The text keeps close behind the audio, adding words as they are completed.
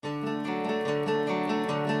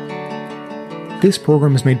This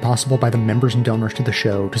program is made possible by the members and donors to the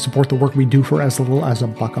show. To support the work we do for as little as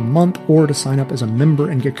 $1 a month, or to sign up as a member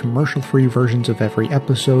and get commercial-free versions of every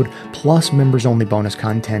episode, plus members-only bonus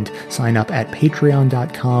content, sign up at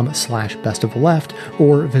patreon.com/bestoftheleft,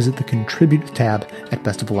 or visit the Contribute tab at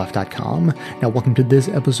bestoftheleft.com. Now, welcome to this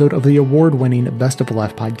episode of the award-winning Best of the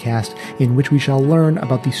Left podcast, in which we shall learn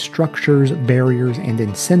about the structures, barriers, and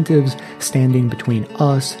incentives standing between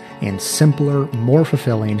us and simpler, more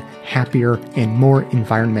fulfilling, happier, and more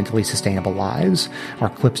environmentally sustainable lives. Our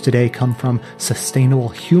clips today come from Sustainable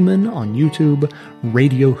Human on YouTube,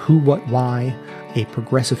 Radio Who What Why, A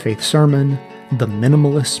Progressive Faith Sermon, The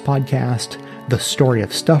Minimalists Podcast, The Story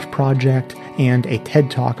of Stuff Project, and a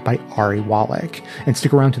TED Talk by Ari Wallach. And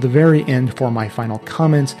stick around to the very end for my final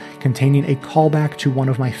comments containing a callback to one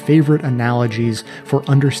of my favorite analogies for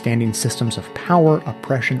understanding systems of power,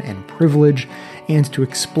 oppression, and privilege, and to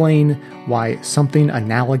explain why something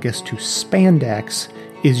analogous to spandex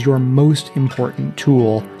is your most important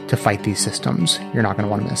tool to fight these systems. You're not going to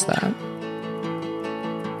want to miss that.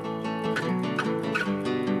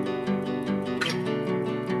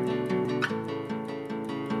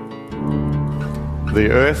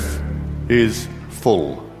 The earth is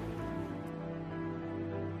full.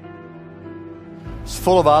 It's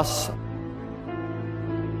full of us,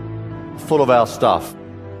 full of our stuff,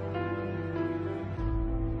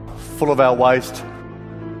 full of our waste,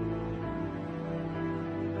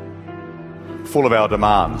 full of our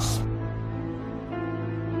demands.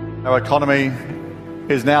 Our economy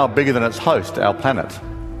is now bigger than its host, our planet.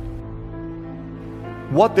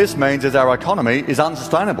 What this means is our economy is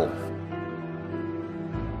unsustainable.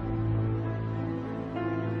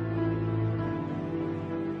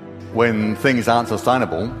 When things aren't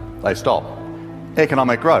sustainable, they stop.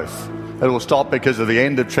 Economic growth. It will stop because of the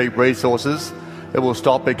end of cheap resources. It will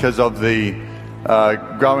stop because of the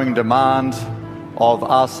growing demand of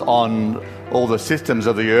us on all the systems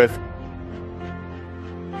of the earth.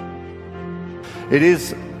 It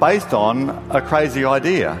is based on a crazy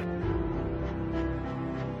idea.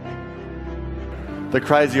 The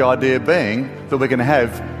crazy idea being that we can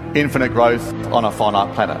have infinite growth on a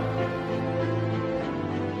finite planet.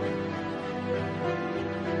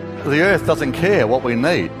 The earth doesn't care what we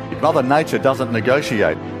need. Mother Nature doesn't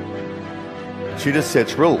negotiate. She just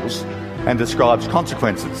sets rules and describes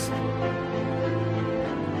consequences.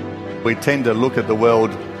 We tend to look at the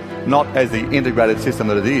world not as the integrated system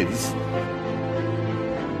that it is,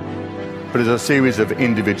 but as a series of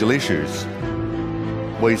individual issues.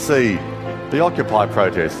 We see the Occupy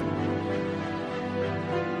protests.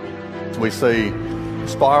 We see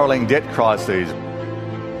spiralling debt crises.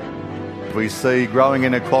 We see growing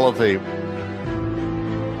inequality.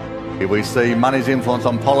 We see money's influence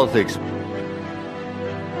on politics.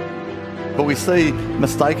 But we see,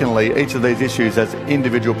 mistakenly, each of these issues as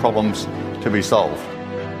individual problems to be solved.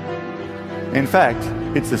 In fact,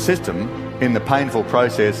 it's the system in the painful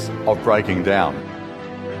process of breaking down.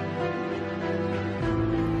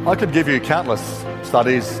 I could give you countless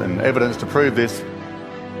studies and evidence to prove this,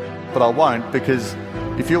 but I won't, because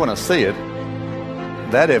if you want to see it,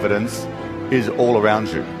 that evidence is all around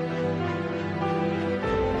you.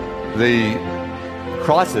 The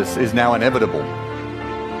crisis is now inevitable.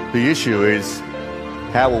 The issue is,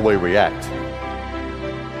 how will we react?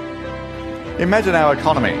 Imagine our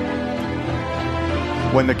economy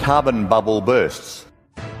when the carbon bubble bursts,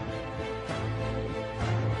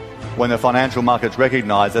 when the financial markets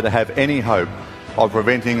recognise that to have any hope of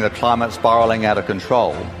preventing the climate spiralling out of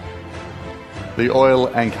control, the oil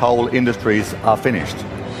and coal industries are finished.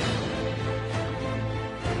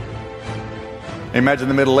 Imagine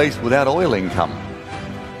the Middle East without oil income,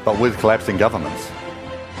 but with collapsing governments.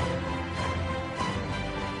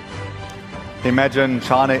 Imagine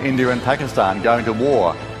China, India and Pakistan going to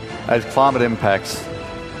war as climate impacts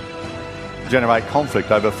generate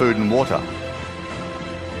conflict over food and water.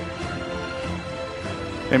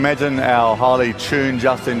 Imagine our highly tuned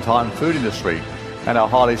just-in-time food industry and our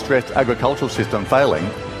highly stressed agricultural system failing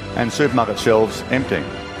and supermarket shelves emptying.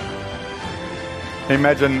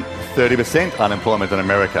 Imagine 30% unemployment in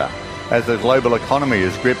America as the global economy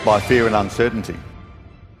is gripped by fear and uncertainty.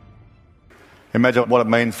 Imagine what it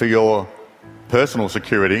means for your personal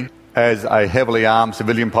security as a heavily armed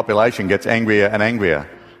civilian population gets angrier and angrier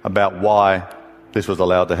about why this was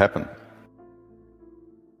allowed to happen.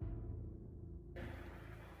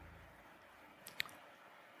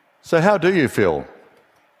 So how do you feel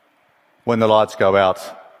when the lights go out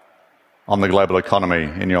on the global economy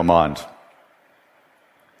in your mind?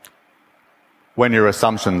 When your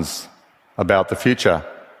assumptions about the future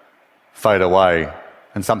fade away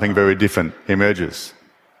and something very different emerges?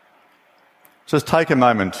 Just take a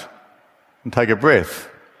moment and take a breath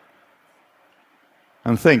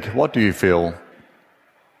and think, what do you feel?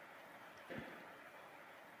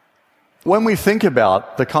 When we think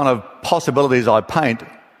about the kind of possibilities I paint,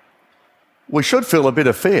 we should feel a bit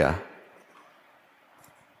of fear.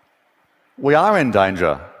 We are in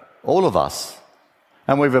danger, all of us,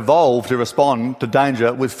 and we've evolved to respond to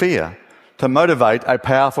danger with fear, to motivate a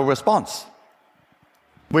powerful response.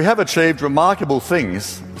 We have achieved remarkable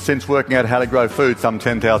things since working out how to grow food some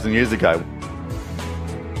 10,000 years ago.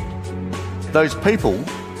 Those people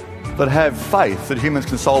that have faith that humans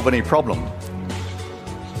can solve any problem,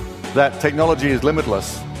 that technology is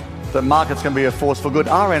limitless, that markets can be a force for good,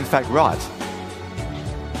 are in fact right.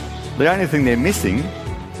 The only thing they're missing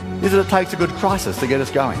is that it takes a good crisis to get us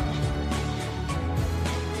going.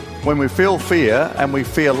 When we feel fear and we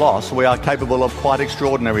fear loss, we are capable of quite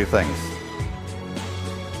extraordinary things.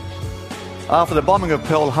 After the bombing of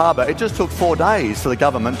Pearl Harbor, it just took 4 days for the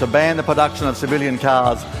government to ban the production of civilian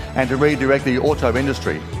cars and to redirect the auto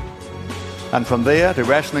industry. And from there to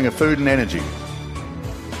rationing of food and energy.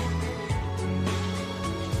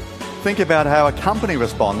 Think about how a company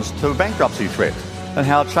responds to a bankruptcy threat and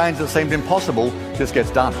how a change that seemed impossible just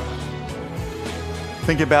gets done.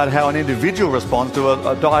 Think about how an individual responds to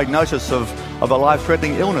a diagnosis of a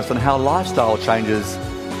life-threatening illness and how lifestyle changes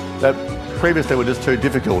that previously were just too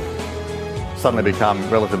difficult suddenly become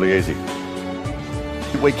relatively easy.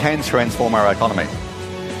 We can transform our economy.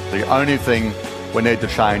 The only thing we need to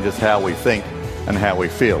change is how we think and how we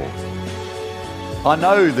feel. I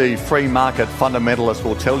know the free market fundamentalists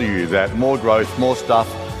will tell you that more growth, more stuff,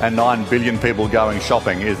 and 9 billion people going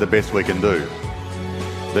shopping is the best we can do.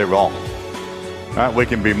 They're wrong. Right? We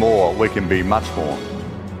can be more, we can be much more.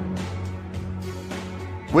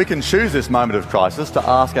 We can choose this moment of crisis to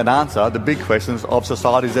ask and answer the big questions of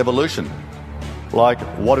society's evolution. Like,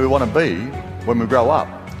 what do we want to be when we grow up?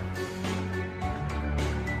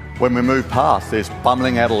 When we move past this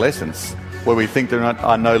bumbling adolescence where we think there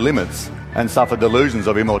are no limits and suffer delusions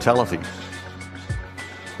of immortality.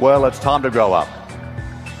 Well, it's time to grow up.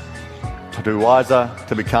 To be wiser,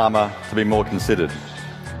 to be calmer, to be more considered.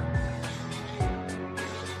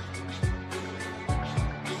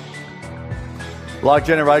 Like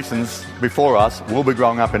generations before us, we'll be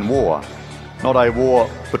growing up in war. Not a war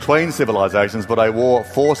between civilizations, but a war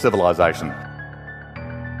for civilization.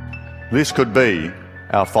 This could be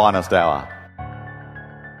our finest hour.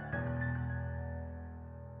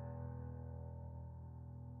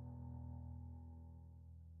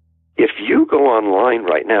 If you go online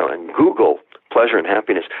right now and Google pleasure and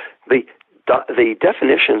happiness, the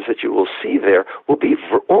definitions that you will see there will be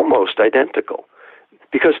almost identical,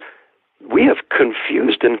 because we have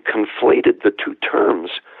confused and conflated the two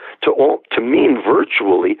terms to mean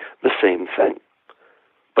virtually the same thing.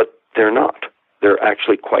 But they're not. They're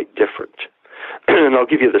actually quite different. And I'll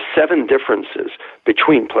give you the 7 differences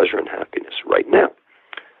between pleasure and happiness right now.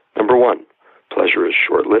 Number 1, pleasure is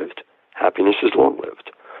short-lived. Happiness is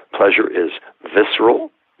long-lived. Pleasure is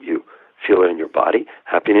visceral. You feel it in your body.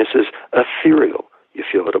 Happiness is ethereal. You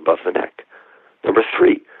feel it above the neck. Number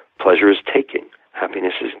 3, pleasure is taking.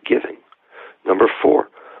 Happiness is giving. Number 4,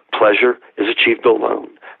 pleasure is achieved alone.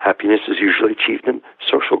 Happiness is usually achieved in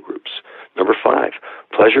social groups. Number 5,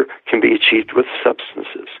 pleasure can be achieved with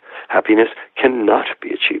substances. Happiness cannot be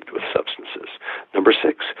achieved with substances. Number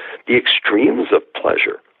 6, the extremes of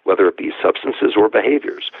pleasure, whether it be substances or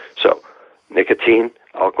behaviors. So, nicotine,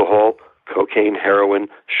 alcohol, cocaine, heroin,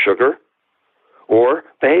 sugar, or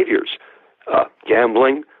behaviors,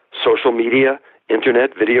 gambling, social media,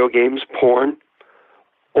 internet, video games, porn,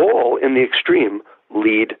 all in the extreme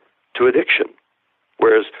lead to addiction,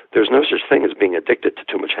 whereas there's no such thing as being addicted to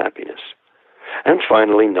too much happiness. And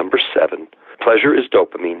finally, number 7, pleasure is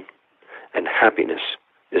dopamine and happiness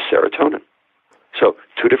is serotonin. So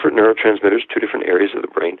 2 different neurotransmitters, 2 different areas of the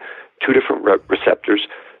brain, 2 different receptors,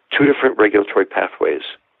 2 different regulatory pathways.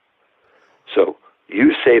 So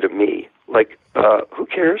you say to me, like, who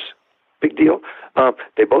cares? Big deal.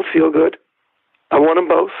 They both feel good. I want them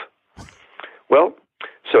both. Well,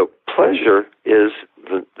 so pleasure is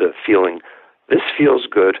the feeling, this feels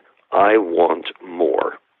good, I want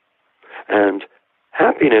more. And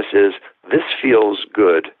happiness is, this feels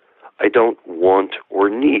good, I don't want or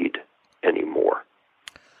need any more.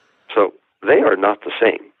 So they are not the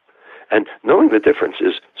same. And knowing the difference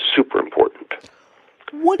is super important.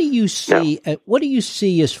 What do you see? Now, what do you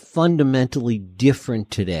see as fundamentally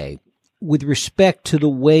different today with respect to the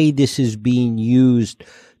way this is being used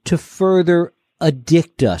to further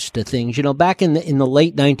addict us to things? You know, back in the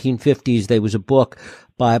late 1950s, there was a book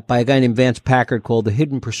by a guy named Vance Packard called The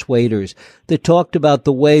Hidden Persuaders, that talked about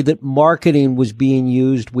the way that marketing was being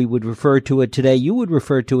used. We would refer to it today, you would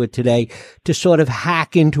refer to it today, to sort of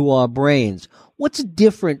hack into our brains. What's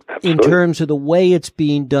different in terms of the way it's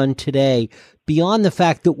being done today, beyond the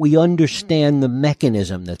fact that we understand the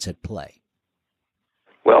mechanism that's at play?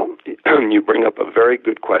 Well, you bring up a very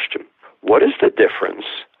good question. What is the difference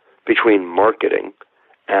between marketing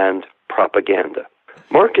and propaganda?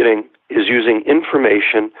 Marketing is using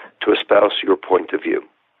information to espouse your point of view.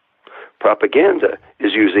 Propaganda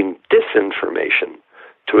is using disinformation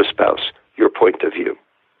to espouse your point of view.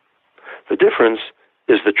 The difference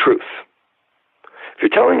is the truth. If you're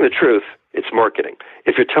telling the truth, it's marketing.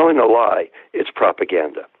 If you're telling a lie, it's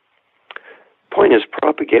propaganda. Point is,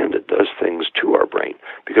 propaganda does things to our brain,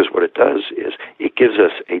 because what it does is it gives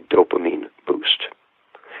us a dopamine boost.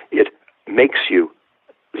 It makes you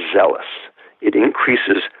zealous. It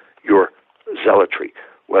increases your zealotry,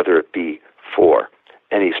 whether it be for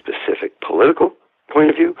any specific political point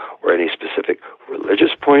of view, or any specific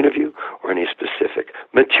religious point of view, or any specific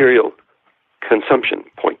material consumption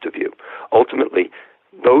point of view. Ultimately,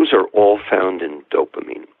 those are all found in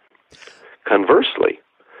dopamine. Conversely,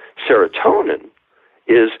 serotonin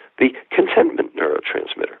is the contentment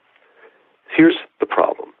neurotransmitter. Here's the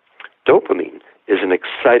problem. Dopamine is an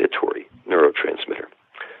excitatory neurotransmitter.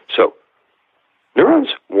 So, neurons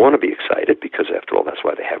want to be excited because, after all, that's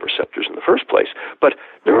why they have receptors in the first place. But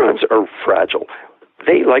neurons are fragile.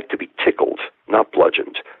 They like to be tickled, not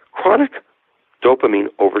bludgeoned. Chronic dopamine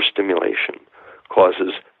overstimulation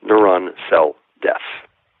causes neuron cell death.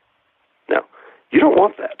 Now, you don't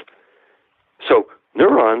want that. So,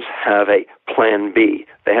 neurons have a plan B.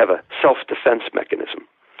 They have a self-defense mechanism.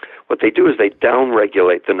 What they do is they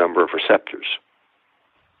downregulate the number of receptors.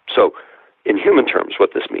 So, in human terms,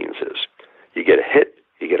 what this means is you get a hit,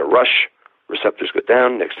 you get a rush, receptors go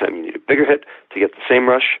down. Next time you need a bigger hit to get the same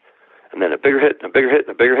rush, and then a bigger hit, and a bigger hit,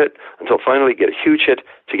 and a bigger hit, until finally you get a huge hit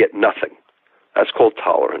to get nothing. That's called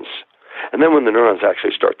tolerance. And then when the neurons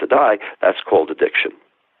actually start to die, that's called addiction.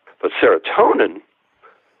 But serotonin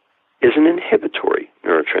is an inhibitory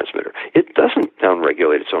neurotransmitter. It doesn't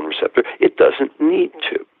downregulate its own receptor. It doesn't need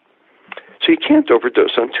to. So you can't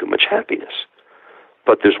overdose on too much happiness.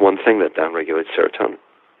 But there's one thing that downregulates serotonin: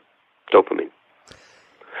 dopamine.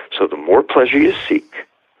 So the more pleasure you seek,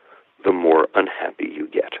 the more unhappy you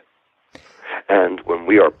get. And when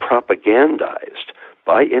we are propagandized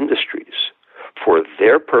by industries for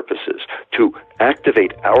their purposes to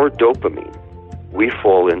activate our dopamine, we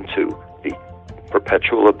fall into the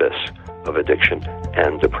perpetual abyss of addiction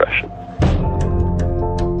and depression.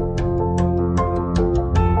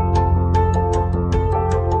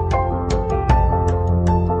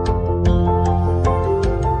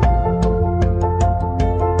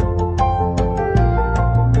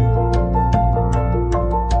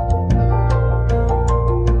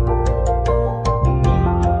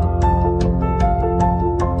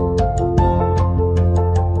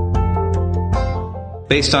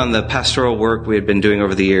 Based on the pastoral work we had been doing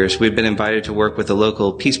over the years, we've been invited to work with a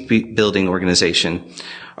local peace-building organization.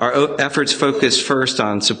 Our efforts focused first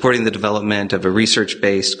on supporting the development of a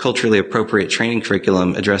research-based, culturally appropriate training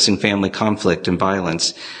curriculum addressing family conflict and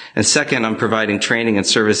violence, and second, on providing training and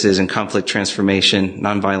services in conflict transformation,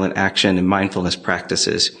 nonviolent action, and mindfulness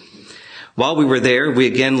practices. While we were there, we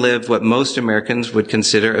again lived what most Americans would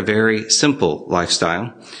consider a very simple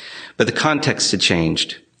lifestyle, but the context had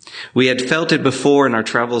changed. We had felt it before in our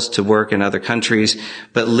travels to work in other countries,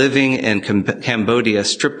 but living in Cambodia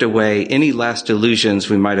stripped away any last illusions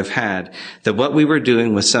we might have had that what we were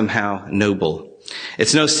doing was somehow noble.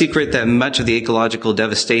 It's no secret that much of the ecological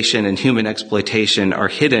devastation and human exploitation are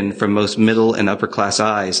hidden from most middle and upper class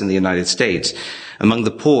eyes in the United States. Among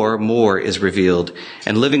the poor, more is revealed,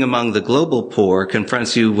 and living among the global poor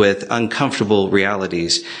confronts you with uncomfortable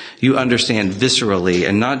realities. You understand viscerally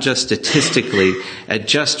and not just statistically at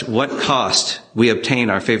just what cost we obtain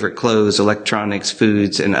our favorite clothes, electronics,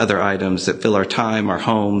 foods, and other items that fill our time, our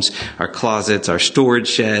homes, our closets, our storage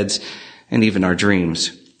sheds, and even our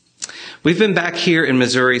dreams. We've been back here in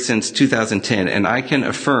Missouri since 2010, and I can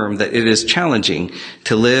affirm that it is challenging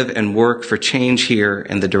to live and work for change here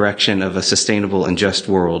in the direction of a sustainable and just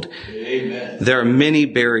world. Amen. There are many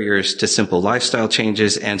barriers to simple lifestyle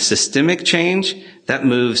changes, and systemic change that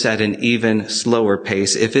moves at an even slower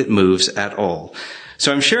pace, if it moves at all.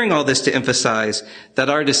 So I'm sharing all this to emphasize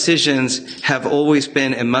that our decisions have always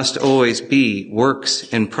been and must always be works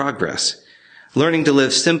in progress. Learning to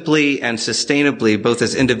live simply and sustainably, both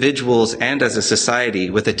as individuals and as a society,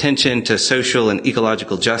 with attention to social and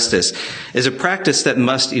ecological justice, is a practice that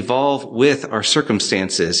must evolve with our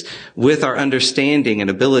circumstances, with our understanding and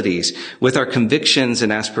abilities, with our convictions and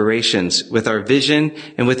aspirations, with our vision,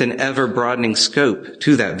 and with an ever-broadening scope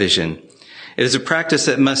to that vision. It is a practice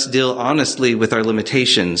that must deal honestly with our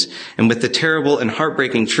limitations and with the terrible and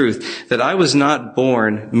heartbreaking truth that I was not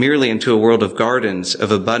born merely into a world of gardens,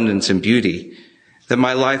 of abundance and beauty, that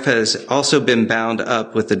my life has also been bound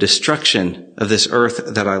up with the destruction of this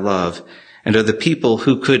earth that I love and of the people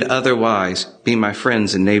who could otherwise be my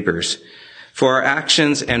friends and neighbors. For our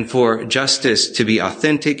actions and for justice to be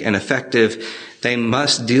authentic and effective, they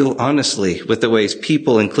must deal honestly with the ways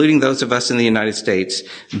people, including those of us in the United States,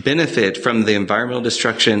 benefit from the environmental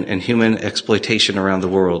destruction and human exploitation around the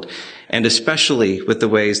world, and especially with the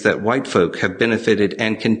ways that white folk have benefited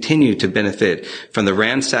and continue to benefit from the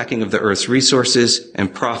ransacking of the earth's resources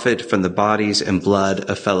and profit from the bodies and blood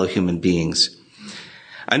of fellow human beings.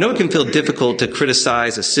 I know it can feel difficult to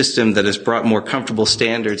criticize a system that has brought more comfortable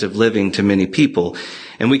standards of living to many people,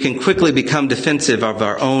 and we can quickly become defensive of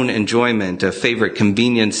our own enjoyment of favorite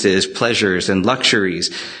conveniences, pleasures, and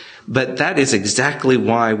luxuries. But that is exactly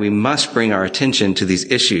why we must bring our attention to these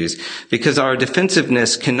issues, because our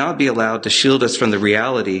defensiveness cannot be allowed to shield us from the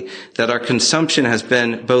reality that our consumption has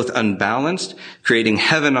been both unbalanced, creating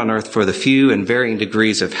heaven on earth for the few and varying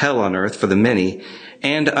degrees of hell on earth for the many,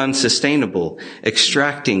 and unsustainable,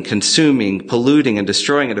 extracting, consuming, polluting, and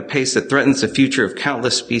destroying at a pace that threatens the future of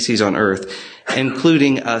countless species on earth,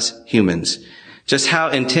 including us humans. Just how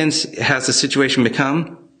intense has the situation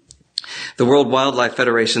become? The World Wildlife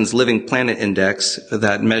Federation's Living Planet Index,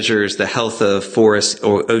 that measures the health of forests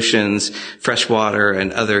or oceans, freshwater,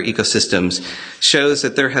 and other ecosystems, shows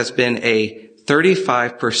that there has been a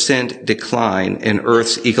 35% decline in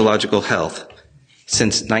Earth's ecological health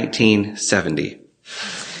since 1970.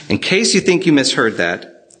 In case you think you misheard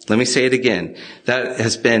that, let me say it again. That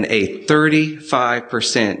has been a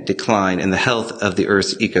 35% decline in the health of the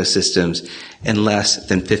Earth's ecosystems in less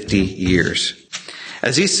than 50 years.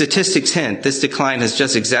 As these statistics hint, this decline has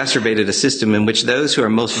just exacerbated a system in which those who are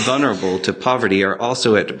most vulnerable to poverty are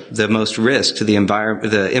also at the most risk to the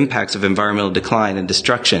impacts of environmental decline and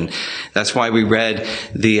destruction. That's why we read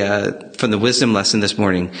from the wisdom lesson this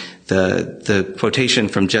morning, the quotation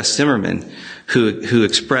from Jess Zimmerman, who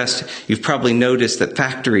expressed, you've probably noticed that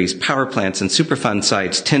factories, power plants, and Superfund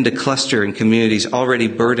sites tend to cluster in communities already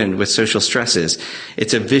burdened with social stresses.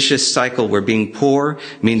 It's a vicious cycle where being poor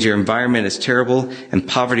means your environment is terrible, and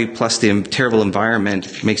poverty plus the terrible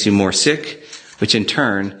environment makes you more sick, which in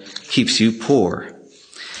turn keeps you poor.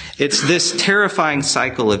 It's this terrifying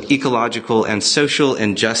cycle of ecological and social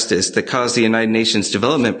injustice that caused the United Nations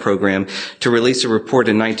Development Program to release a report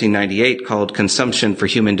in 1998 called Consumption for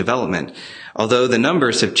Human Development. Although the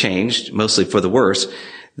numbers have changed, mostly for the worse,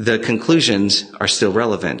 the conclusions are still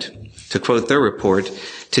relevant. To quote their report,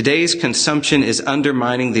 today's consumption is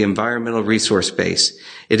undermining the environmental resource base.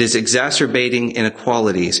 It is exacerbating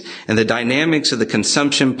inequalities, and the dynamics of the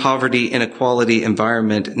consumption, poverty, inequality,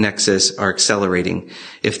 environment nexus are accelerating.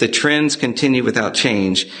 If the trends continue without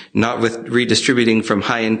change, not with redistributing from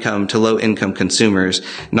high income to low income consumers,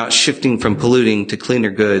 not shifting from polluting to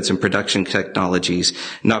cleaner goods and production technologies,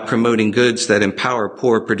 not promoting goods that empower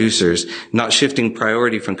poor producers, not shifting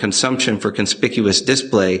priority from consumption for conspicuous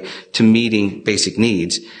display to meeting basic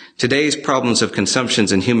needs, today's problems of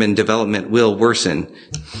consumptions and human development will worsen.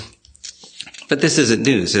 But this isn't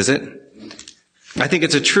news, is it? I think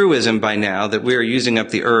it's a truism by now that we are using up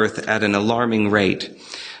the earth at an alarming rate.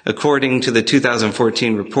 According to the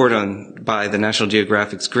 2014 report by the National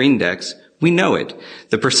Geographic's Greendex, we know it.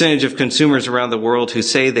 The percentage of consumers around the world who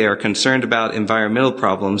say they are concerned about environmental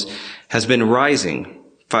problems has been rising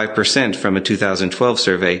 5% from a 2012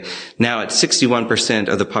 survey, now at 61%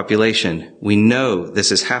 of the population. We know this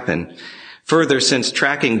has happened. Further, since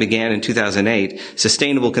tracking began in 2008,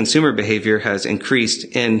 sustainable consumer behavior has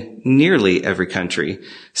increased in nearly every country,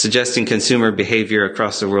 suggesting consumer behavior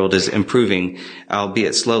across the world is improving,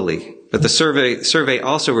 albeit slowly. But the survey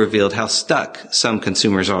also revealed how stuck some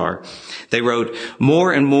consumers are. They wrote,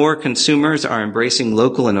 more and more consumers are embracing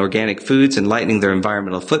local and organic foods and lightening their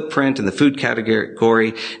environmental footprint in the food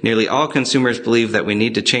category. Nearly all consumers believe that we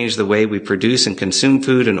need to change the way we produce and consume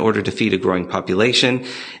food in order to feed a growing population.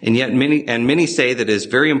 And yet many say that it is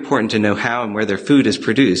very important to know how and where their food is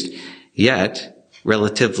produced. Yet,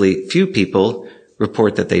 relatively few people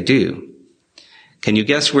report that they do. Can you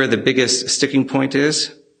guess where the biggest sticking point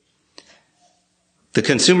is? The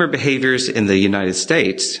consumer behaviors in the United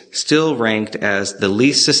States still ranked as the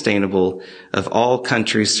least sustainable of all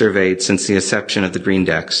countries surveyed since the inception of the Green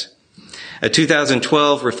Dex. A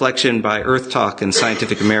 2012 reflection by Earth Talk and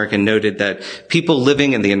Scientific American noted that people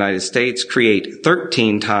living in the United States create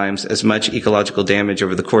 13 times as much ecological damage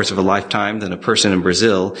over the course of a lifetime than a person in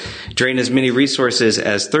Brazil, drain as many resources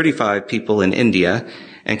as 35 people in India,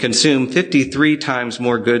 and consume 53 times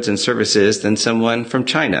more goods and services than someone from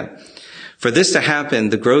China. For this to happen,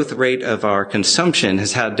 the growth rate of our consumption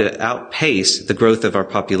has had to outpace the growth of our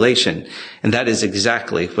population, and that is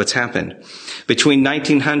exactly what's happened. Between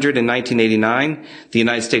 1900 and 1989, the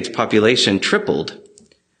United States population tripled,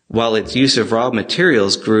 while its use of raw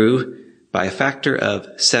materials grew by a factor of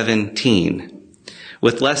 17.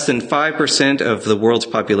 With less than 5% of the world's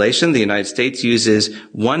population, the United States uses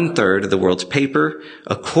 1/3 of the world's paper,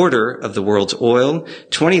 1/4 of the world's oil,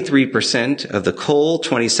 23% of the coal,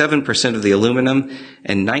 27% of the aluminum,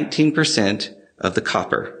 and 19% of the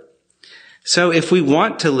copper. So if we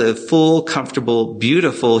want to live full, comfortable,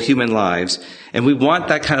 beautiful human lives, and we want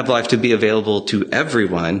that kind of life to be available to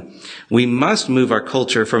everyone, we must move our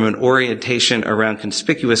culture from an orientation around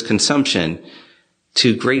conspicuous consumption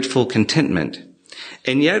to grateful contentment.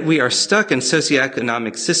 And yet we are stuck in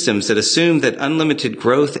socioeconomic systems that assume that unlimited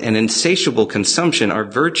growth and insatiable consumption are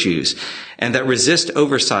virtues and that resist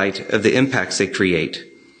oversight of the impacts they create.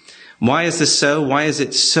 Why is this so? Why is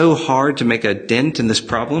it so hard to make a dent in this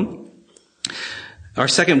problem? Our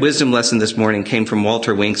second wisdom lesson this morning came from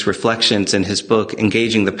Walter Wink's reflections in his book,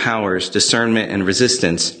 Engaging the Powers, Discernment and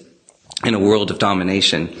Resistance in a World of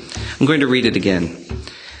Domination. I'm going to read it again.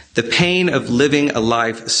 The pain of living a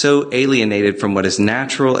life so alienated from what is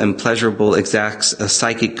natural and pleasurable exacts a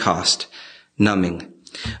psychic cost, numbing.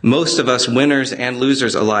 Most of us, winners and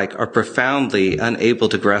losers alike, are profoundly unable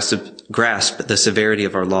to grasp the severity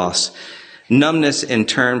of our loss. Numbness, in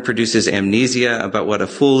turn, produces amnesia about what a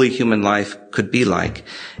fully human life could be like,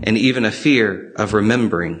 and even a fear of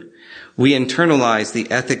remembering. We internalize the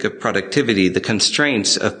ethic of productivity, the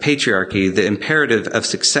constraints of patriarchy, the imperative of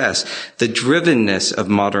success, the drivenness of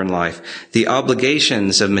modern life, the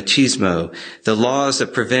obligations of machismo, the laws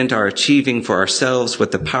that prevent our achieving for ourselves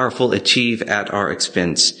what the powerful achieve at our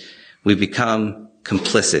expense. We become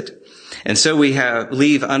complicit. And so we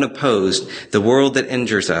leave unopposed the world that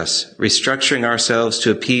injures us, restructuring ourselves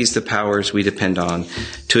to appease the powers we depend on.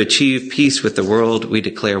 To achieve peace with the world, we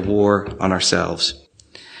declare war on ourselves.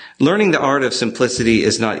 Learning the art of simplicity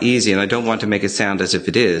is not easy, and I don't want to make it sound as if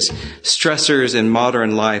it is. Stressors in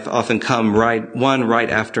modern life often come one right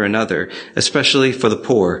after another, especially for the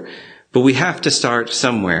poor. But we have to start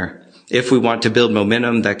somewhere if we want to build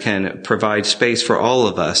momentum that can provide space for all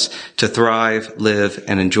of us to thrive, live,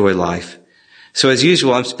 and enjoy life. So as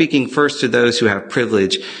usual, I'm speaking first to those who have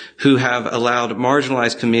privilege, who have allowed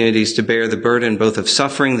marginalized communities to bear the burden both of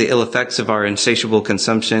suffering the ill effects of our insatiable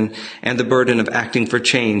consumption and the burden of acting for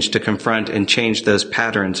change to confront and change those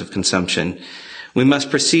patterns of consumption. We must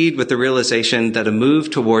proceed with the realization that a move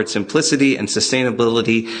toward simplicity and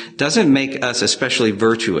sustainability doesn't make us especially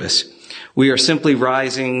virtuous. We are simply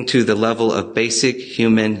rising to the level of basic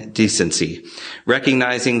human decency,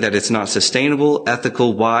 recognizing that it's not sustainable,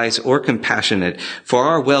 ethical, wise, or compassionate for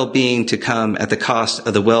our well-being to come at the cost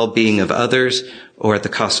of the well-being of others or at the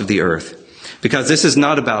cost of the earth. Because this is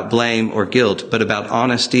not about blame or guilt, but about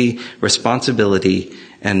honesty, responsibility,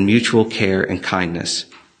 and mutual care and kindness.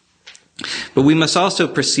 But we must also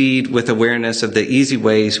proceed with awareness of the easy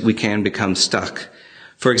ways we can become stuck.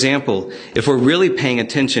 For example, if we're really paying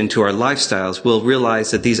attention to our lifestyles, we'll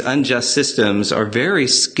realize that these unjust systems are very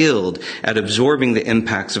skilled at absorbing the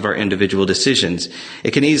impacts of our individual decisions.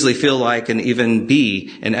 It can easily feel like and even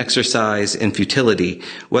be an exercise in futility.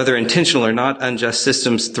 Whether intentional or not, unjust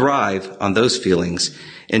systems thrive on those feelings.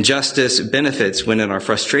 Injustice benefits when in our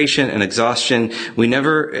frustration and exhaustion,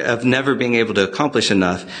 of never being able to accomplish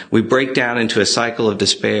enough, we break down into a cycle of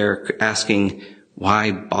despair, asking,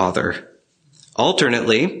 why bother?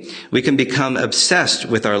 Alternately, we can become obsessed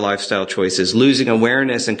with our lifestyle choices, losing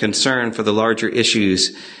awareness and concern for the larger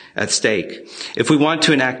issues at stake. If we want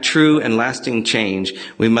to enact true and lasting change,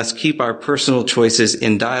 we must keep our personal choices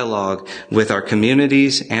in dialogue with our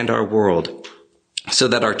communities and our world, so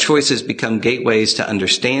that our choices become gateways to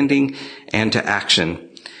understanding and to action.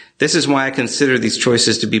 This is why I consider these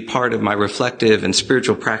choices to be part of my reflective and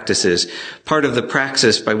spiritual practices, part of the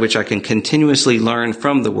praxis by which I can continuously learn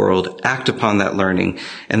from the world, act upon that learning,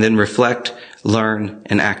 and then reflect, learn,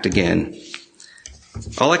 and act again.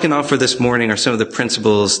 All I can offer this morning are some of the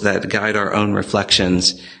principles that guide our own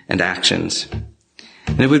reflections and actions.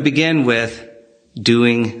 And it would begin with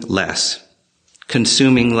doing less.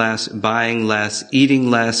 consuming less, buying less,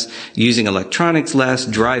 eating less, using electronics less,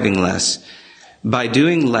 driving less. By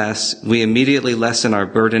doing less, we immediately lessen our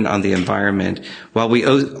burden on the environment, while we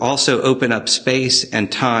also open up space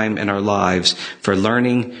and time in our lives for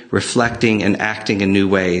learning, reflecting, and acting in new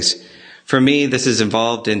ways. For me, this has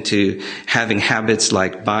evolved into having habits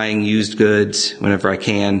like buying used goods whenever I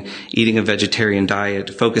can, eating a vegetarian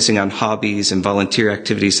diet, focusing on hobbies and volunteer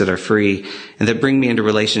activities that are free and that bring me into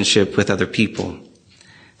relationship with other people.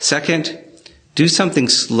 Second, do something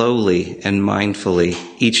slowly and mindfully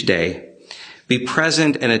each day. Be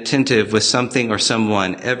present and attentive with something or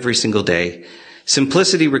someone every single day.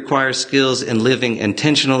 Simplicity requires skills in living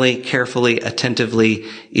intentionally, carefully, attentively,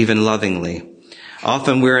 even lovingly.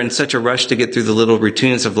 Often we're in such a rush to get through the little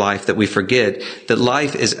routines of life that we forget that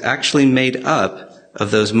life is actually made up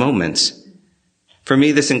of those moments. For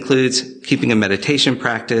me, this includes keeping a meditation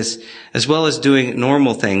practice, as well as doing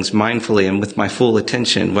normal things mindfully and with my full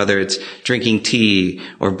attention, whether it's drinking tea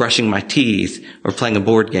or brushing my teeth or playing a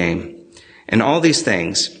board game. And all these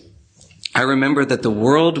things, I remember that the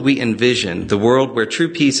world we envision, the world where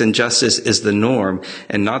true peace and justice is the norm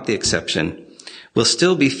and not the exception, will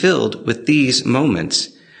still be filled with these moments.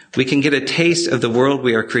 We can get a taste of the world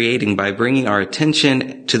we are creating by bringing our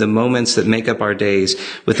attention to the moments that make up our days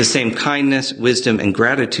with the same kindness, wisdom, and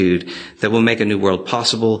gratitude that will make a new world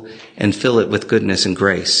possible and fill it with goodness and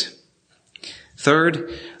grace.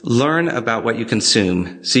 Third, learn about what you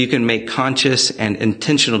consume so you can make conscious and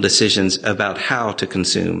intentional decisions about how to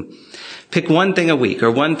consume. Pick one thing a week or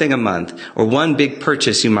one thing a month or one big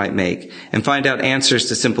purchase you might make and find out answers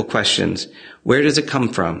to simple questions. Where does it come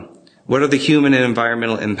from? What are the human and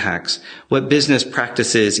environmental impacts? What business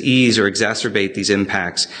practices ease or exacerbate these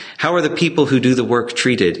impacts? How are the people who do the work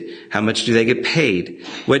treated? How much do they get paid?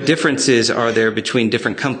 What differences are there between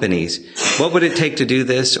different companies? What would it take to do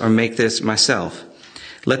this or make this myself?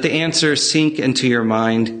 Let the answers sink into your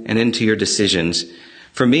mind and into your decisions.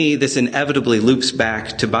 For me, this inevitably loops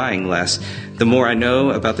back to buying less. The more I know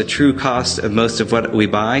about the true cost of most of what we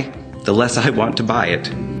buy, the less I want to buy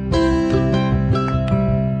it.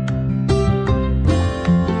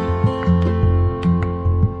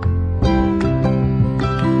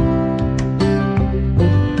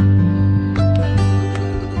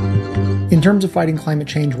 In terms of fighting climate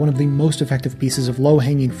change, one of the most effective pieces of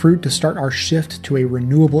low-hanging fruit to start our shift to a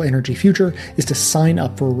renewable energy future is to sign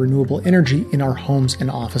up for renewable energy in our homes and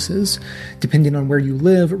offices. Depending on where you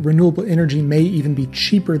live, renewable energy may even be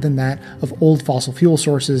cheaper than that of old fossil fuel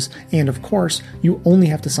sources, and of course, you only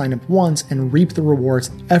have to sign up once and reap the rewards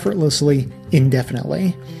effortlessly,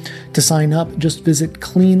 indefinitely. To sign up, just visit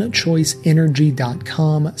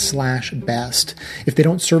cleanchoiceenergy.com/best. If they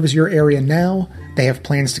don't service your area now, they have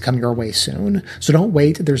plans to come your way soon. So don't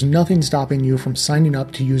wait. There's nothing stopping you from signing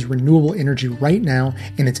up to use renewable energy right now,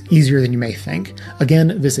 and it's easier than you may think.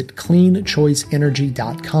 Again, visit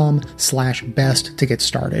cleanchoiceenergy.com/best to get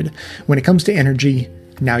started. When it comes to energy,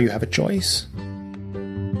 now you have a choice.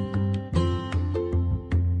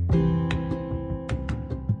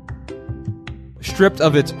 Stripped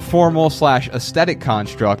of its formal/aesthetic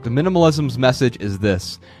construct, minimalism's message is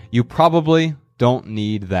this: you probably don't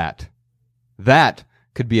need that. That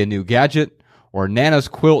could be a new gadget, or Nana's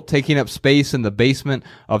quilt taking up space in the basement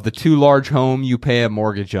of the too large home you pay a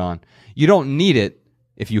mortgage on. You don't need it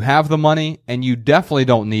if you have the money, and you definitely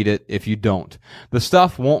don't need it if you don't. The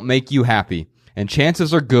stuff won't make you happy, and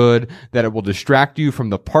chances are good that it will distract you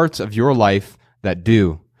from the parts of your life that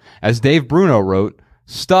do. As Dave Bruno wrote,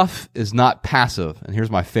 stuff is not passive. And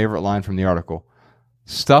here's my favorite line from the article.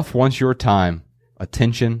 Stuff wants your time,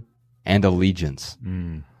 attention, and allegiance.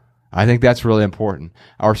 I think that's really important.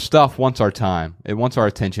 Our stuff wants our time. It wants our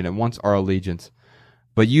attention. It wants our allegiance.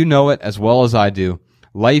 But you know it as well as I do.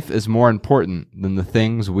 Life is more important than the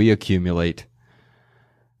things we accumulate.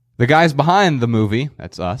 The guys behind the movie,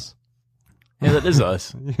 that's us. Yeah, that is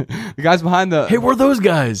us. The guys behind the... Hey, we're those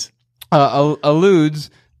guys. Alludes...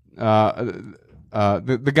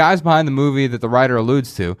 The guys behind the movie that the writer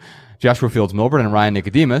alludes to, Joshua Fields Millburn and Ryan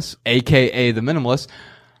Nicodemus, a.k.a. The Minimalists,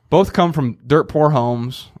 both come from dirt poor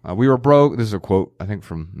homes. We were broke. This is a quote, I think,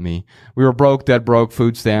 from me. We were broke, dead broke,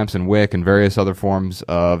 food stamps and WIC and various other forms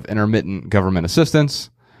of intermittent government assistance,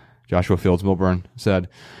 Joshua Fields Millburn said.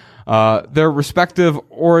 Their respective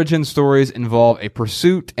origin stories involve a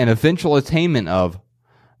pursuit and eventual attainment of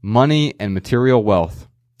money and material wealth.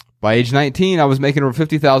 By age 19, I was making over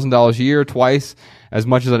 $50,000 a year, twice as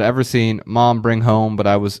much as I'd ever seen Mom bring home, but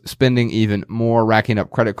I was spending even more, racking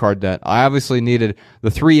up credit card debt. I obviously needed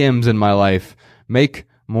the 3 M's in my life. Make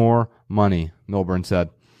more money, Millburn said.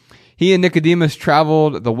 He and Nicodemus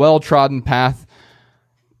traveled the well-trodden path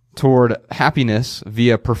toward happiness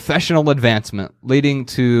via professional advancement, leading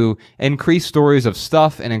to increased stories of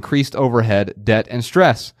stuff and increased overhead, debt, and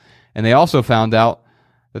stress. And they also found out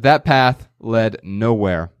that that path led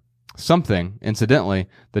nowhere. Something, incidentally,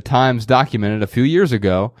 the Times documented a few years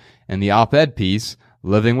ago in the op-ed piece,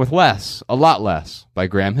 Living with Less, a Lot Less, by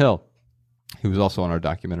Graham Hill, who was also on our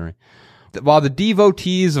documentary. While the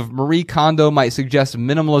devotees of Marie Kondo might suggest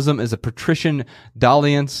minimalism is a patrician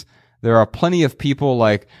dalliance, there are plenty of people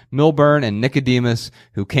like Milburn and Nicodemus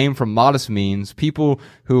who came from modest means, people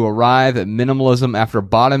who arrive at minimalism after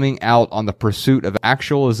bottoming out on the pursuit of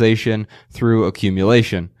actualization through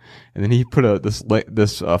accumulation. And then he put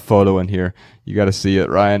this photo in here. You got to see it,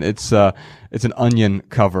 Ryan. It's an Onion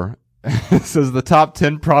cover. It says the top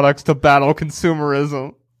 10 products to battle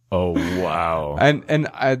consumerism. Oh, wow. And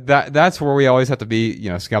that's where we always have to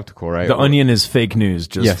be, skeptical, right? The Onion is fake news,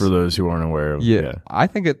 just for those who aren't aware of. Yeah. I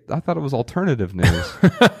thought it was alternative news.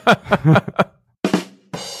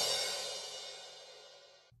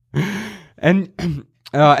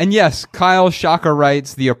 And yes, Kyle Shaka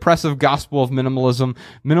writes, the oppressive gospel of minimalism.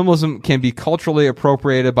 Minimalism can be culturally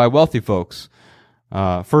appropriated by wealthy folks.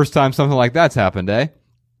 First time something like that's happened, eh?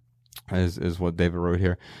 Is what David wrote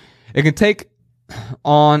here. It can take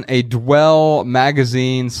on a Dwell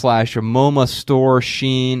magazine / MoMA store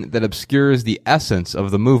sheen that obscures the essence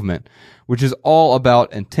of the movement, which is all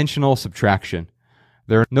about intentional subtraction.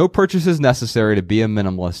 There are no purchases necessary to be a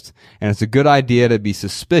minimalist, and it's a good idea to be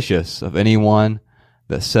suspicious of anyone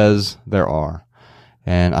that says there are.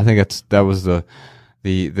 And I think that was the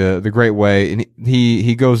great way. And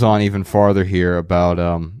he goes on even farther here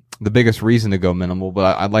about the biggest reason to go minimal,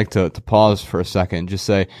 but I'd like to pause for a second and just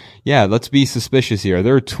say, yeah, let's be suspicious here.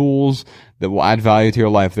 There are tools that will add value to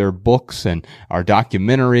your life. There are books and our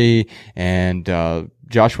documentary and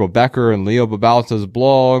Joshua Becker and Leo Babauta's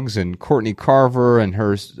blogs and Courtney Carver and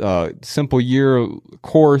her Simple Year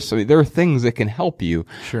course. I mean, there are things that can help you.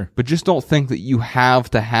 Sure. But just don't think that you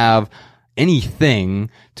have to have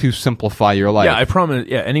anything to simplify your life. Yeah, I promise.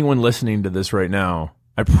 Yeah, anyone listening to this right now,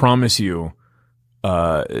 I promise you,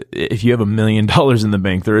 if you have $1 million in the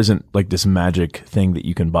bank, there isn't like this magic thing that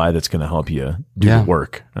you can buy that's going to help you do the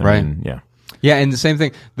work. I mean, Yeah, and the same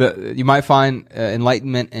thing, you might find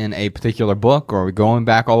enlightenment in a particular book, or going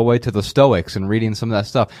back all the way to the Stoics and reading some of that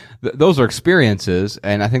stuff. Those are experiences,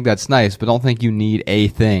 and I think that's nice, but don't think you need a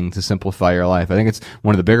thing to simplify your life. I think it's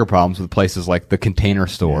one of the bigger problems with places like the Container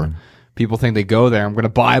Store. Yeah. People think they go there, I'm going to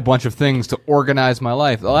buy a bunch of things to organize my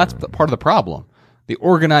life. Well, that's part of the problem. The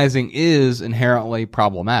organizing is inherently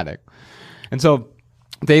problematic. And so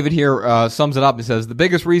David here sums it up. He says, the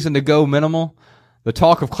biggest reason to go minimal, the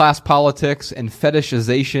talk of class politics and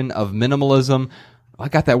fetishization of minimalism. I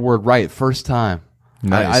got that word right first time.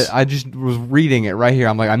 Nice. I just was reading it right here.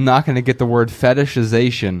 I'm like, I'm not going to get the word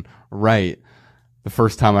fetishization right the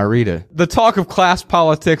first time I read it. The talk of class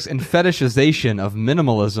politics and fetishization of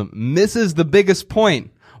minimalism misses the biggest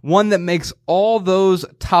point, one that makes all those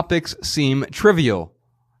topics seem trivial.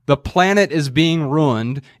 The planet is being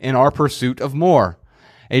ruined in our pursuit of more.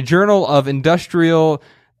 A Journal of Industrial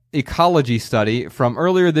Ecology study from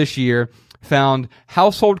earlier this year found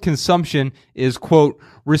household consumption is, quote,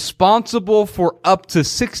 responsible for up to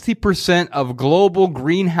 60% of global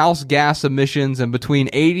greenhouse gas emissions and between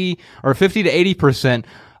 50 to 80%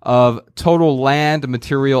 of total land,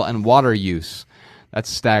 material, and water use. That's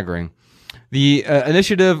staggering. The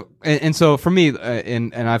initiative, and so for me,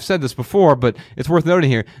 and I've said this before, but it's worth noting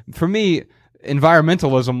here, for me,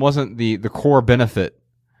 environmentalism wasn't the core benefit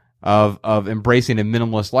of embracing a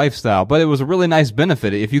minimalist lifestyle, but it was a really nice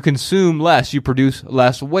benefit. If you consume less, you produce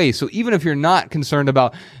less waste. So even if you're not concerned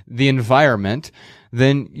about the environment,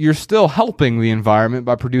 then you're still helping the environment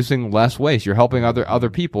by producing less waste. You're helping other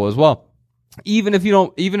people as well. Even if you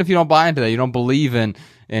don't buy into that, you don't believe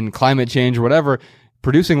in climate change or whatever,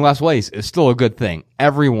 producing less waste is still a good thing.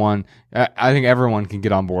 I think everyone can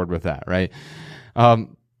get on board with that, right?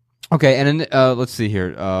 Okay, and let's see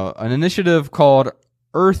here. An initiative called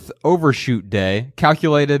Earth Overshoot Day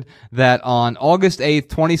calculated that on August 8th,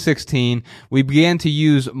 2016, we began to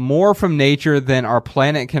use more from nature than our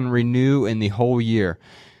planet can renew in the whole year.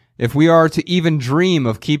 If we are to even dream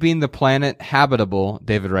of keeping the planet habitable,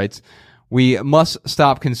 David writes, we must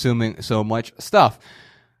stop consuming so much stuff.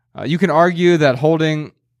 You can argue that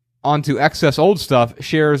holding onto excess old stuff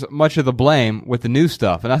shares much of the blame with the new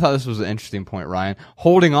stuff. And I thought this was an interesting point, Ryan.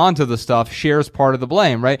 Holding onto the stuff shares part of the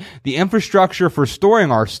blame, right? The infrastructure for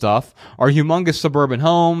storing our stuff, our humongous suburban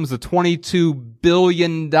homes, the $22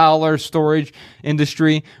 billion storage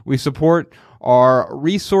industry we support are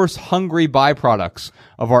resource-hungry byproducts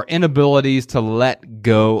of our inabilities to let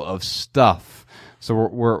go of stuff. So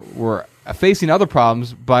we're facing other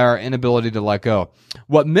problems by our inability to let go.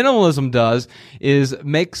 What minimalism does is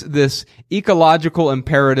makes this ecological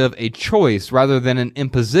imperative a choice rather than an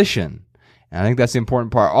imposition. And I think that's the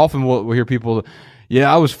important part. Often we'll hear people,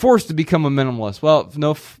 I was forced to become a minimalist. Well,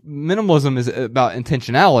 no, minimalism is about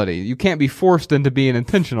intentionality. You can't be forced into being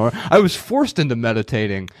intentional. I was forced into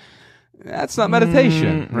meditating. That's not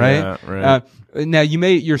meditation, right? Yeah, right. Now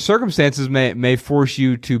your circumstances may force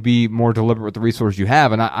you to be more deliberate with the resource you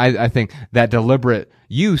have, and I think that deliberate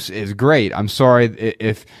use is great. I'm sorry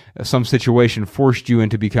if some situation forced you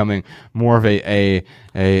into becoming more of a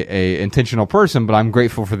intentional person, but I'm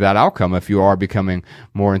grateful for that outcome if you are becoming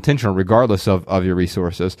more intentional regardless of your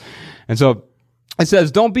resources. And so it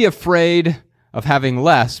says, don't be afraid of having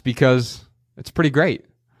less because it's pretty great.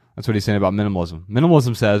 That's what he's saying about minimalism.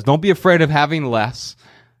 Minimalism says, don't be afraid of having less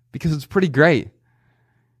because it's pretty great.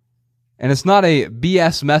 And it's not a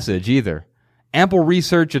BS message either. Ample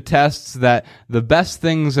research attests that the best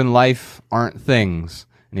things in life aren't things.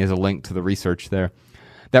 And he has a link to the research there.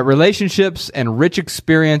 That relationships and rich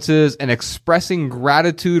experiences and expressing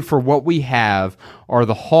gratitude for what we have are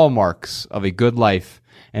the hallmarks of a good life.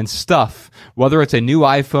 And stuff, whether it's a new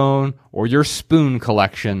iPhone or your spoon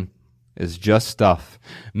collection, is just stuff.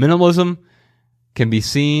 Minimalism can be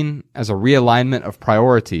seen as a realignment of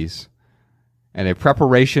priorities and a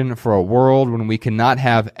preparation for a world when we cannot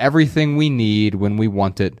have everything we need when we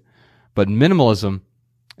want it. But minimalism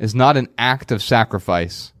is not an act of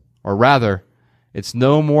sacrifice, or rather, it's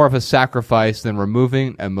no more of a sacrifice than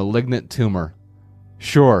removing a malignant tumor.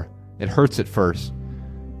 Sure, it hurts at first,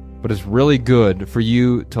 but it's really good for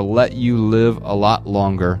you to let you live a lot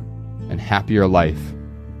longer and happier life.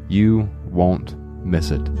 You won't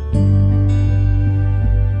miss it.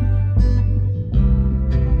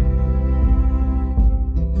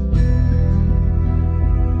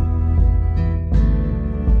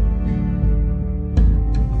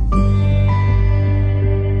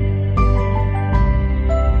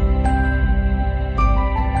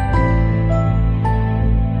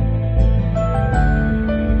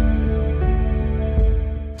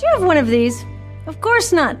 Do you have one of these? Of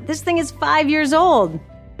course not. This thing is 5 years old.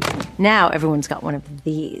 Now everyone's got one of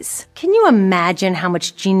these. Can you imagine how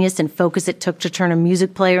much genius and focus it took to turn a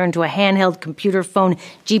music player into a handheld computer phone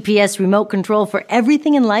GPS remote control for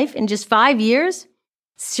everything in life in just 5 years?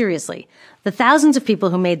 Seriously, the thousands of people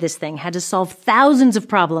who made this thing had to solve thousands of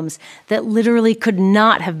problems that literally could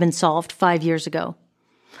not have been solved 5 years ago.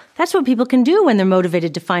 That's what people can do when they're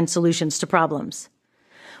motivated to find solutions to problems.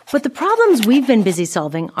 But the problems we've been busy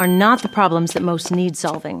solving are not the problems that most need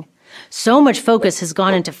solving. So much focus has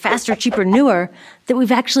gone into faster, cheaper, newer that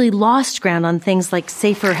we've actually lost ground on things like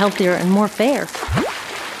safer, healthier, and more fair.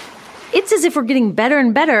 It's as if we're getting better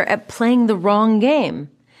and better at playing the wrong game.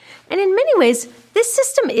 And in many ways, this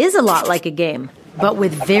system is a lot like a game, but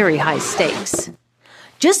with very high stakes.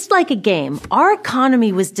 Just like a game, our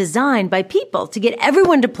economy was designed by people to get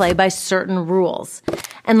everyone to play by certain rules.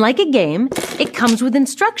 And like a game, it comes with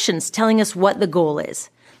instructions telling us what the goal is.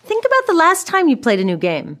 Think about the last time you played a new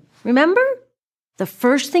game. Remember? The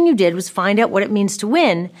first thing you did was find out what it means to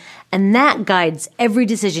win, and that guides every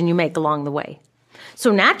decision you make along the way.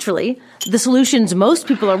 So naturally, the solutions most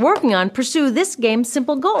people are working on pursue this game's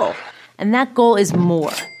simple goal, and that goal is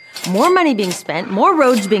more. More money being spent, more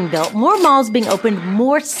roads being built, more malls being opened,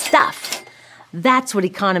 more stuff. That's what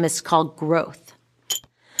economists call growth.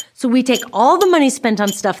 So we take all the money spent on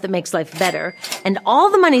stuff that makes life better, and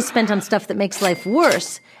all the money spent on stuff that makes life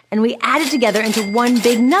worse, and we add it together into one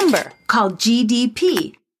big number called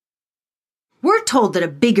GDP. We're told that a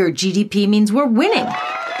bigger GDP means we're winning.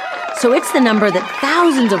 So it's the number that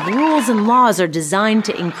thousands of rules and laws are designed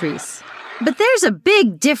to increase. But there's a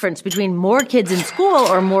big difference between more kids in school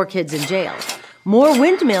or more kids in jail, more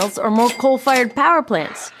windmills or more coal-fired power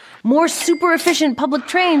plants, more super efficient public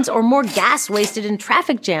trains or more gas wasted in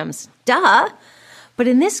traffic jams. Duh! But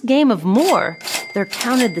in this game of more, they're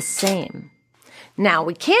counted the same. Now,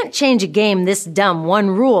 we can't change a game this dumb one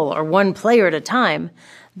rule or one player at a time.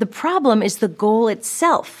 The problem is the goal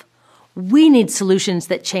itself. We need solutions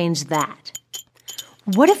that change that.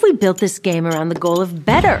 What if we built this game around the goal of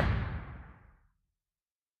better?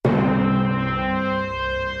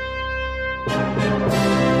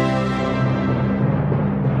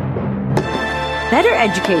 Better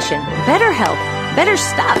education, better health, better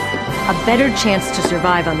stuff, a better chance to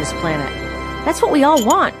survive on this planet. That's what we all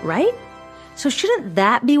want, right? So shouldn't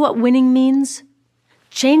that be what winning means?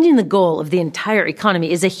 Changing the goal of the entire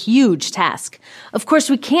economy is a huge task. Of course,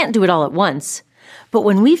 we can't do it all at once. But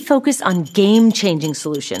when we focus on game-changing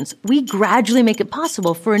solutions, we gradually make it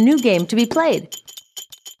possible for a new game to be played.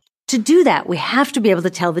 To do that, we have to be able to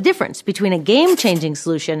tell the difference between a game-changing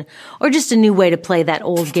solution or just a new way to play that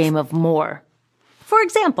old game of more. For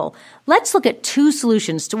example, let's look at two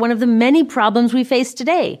solutions to one of the many problems we face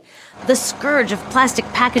today. The scourge of plastic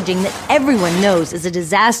packaging that everyone knows is a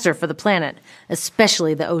disaster for the planet,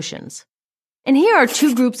 especially the oceans. And here are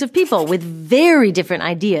two groups of people with very different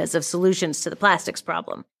ideas of solutions to the plastics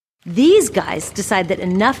problem. These guys decide that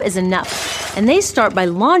enough is enough, and they start by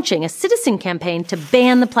launching a citizen campaign to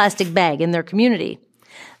ban the plastic bag in their community.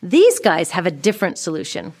 These guys have a different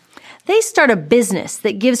solution. They start a business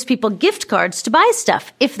that gives people gift cards to buy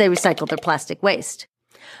stuff if they recycle their plastic waste.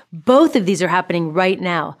 Both of these are happening right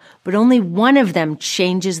now, but only one of them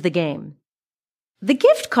changes the game. The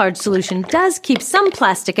gift card solution does keep some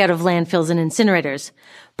plastic out of landfills and incinerators,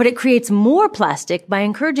 but it creates more plastic by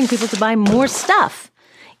encouraging people to buy more stuff.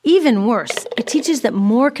 Even worse, it teaches that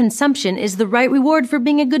more consumption is the right reward for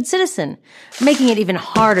being a good citizen, making it even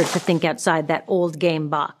harder to think outside that old game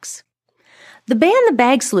box. The ban the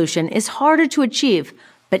bag solution is harder to achieve,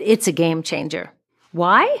 but it's a game changer.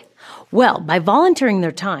 Why? Well, by volunteering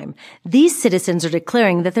their time, these citizens are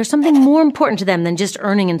declaring that there's something more important to them than just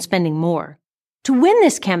earning and spending more. To win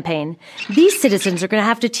this campaign, these citizens are going to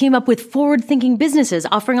have to team up with forward-thinking businesses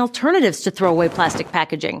offering alternatives to throwaway plastic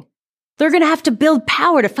packaging. They're going to have to build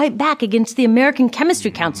power to fight back against the American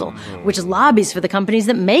Chemistry Council, which lobbies for the companies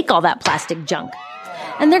that make all that plastic junk.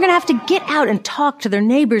 And they're going to have to get out and talk to their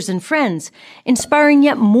neighbors and friends, inspiring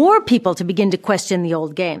yet more people to begin to question the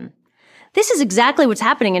old game. This is exactly what's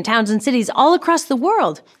happening in towns and cities all across the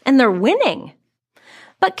world, and they're winning.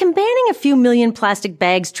 But can banning a few million plastic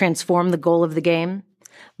bags transform the goal of the game?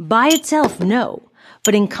 By itself, no.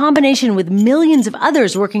 But in combination with millions of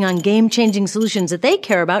others working on game-changing solutions that they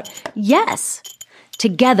care about, yes.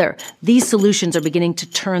 Together, these solutions are beginning to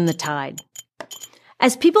turn the tide.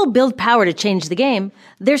 As people build power to change the game,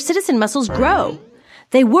 their citizen muscles grow.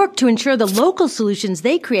 They work to ensure the local solutions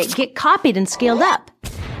they create get copied and scaled up.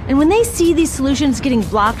 And when they see these solutions getting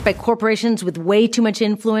blocked by corporations with way too much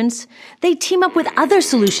influence, they team up with other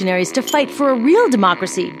solutionaries to fight for a real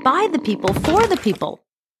democracy by the people for the people.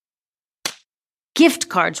 Gift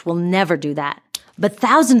cards will never do that, but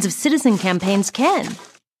thousands of citizen campaigns can.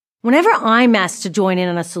 Whenever I'm asked to join in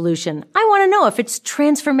on a solution, I want to know if it's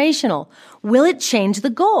transformational. Will it change the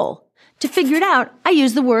goal? To figure it out, I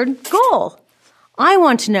use the word goal. I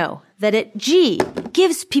want to know that it, G,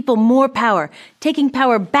 gives people more power, taking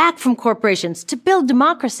power back from corporations to build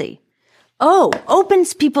democracy. O,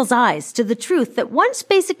 opens people's eyes to the truth that once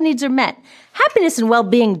basic needs are met, happiness and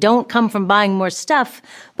well-being don't come from buying more stuff,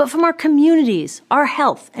 but from our communities, our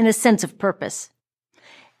health, and a sense of purpose.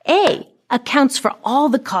 A, accounts for all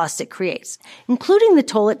the costs it creates, including the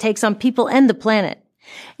toll it takes on people and the planet.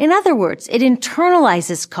 In other words, it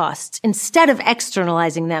internalizes costs instead of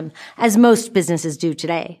externalizing them, as most businesses do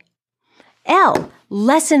today. L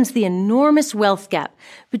lessens the enormous wealth gap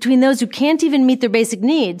between those who can't even meet their basic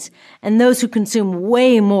needs and those who consume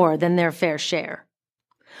way more than their fair share.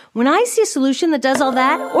 When I see a solution that does all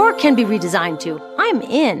that, or can be redesigned to, I'm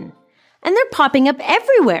in. And they're popping up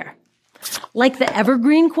everywhere. Like the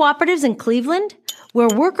Evergreen cooperatives in Cleveland, where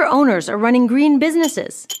worker owners are running green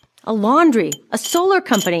businesses, a laundry, a solar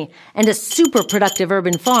company, and a super productive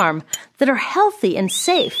urban farm that are healthy and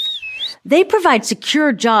safe. They provide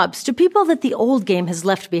secure jobs to people that the old game has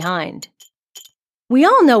left behind. We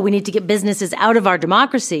all know we need to get businesses out of our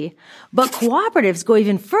democracy, but cooperatives go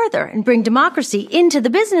even further and bring democracy into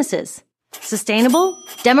the businesses. Sustainable,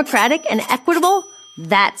 democratic, and equitable,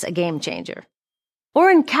 that's a game changer.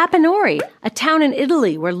 Or in Caponori, a town in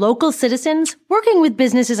Italy where local citizens, working with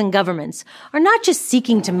businesses and governments, are not just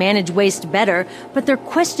seeking to manage waste better, but they're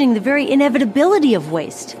questioning the very inevitability of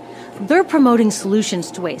waste. They're promoting solutions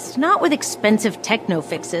to waste, not with expensive techno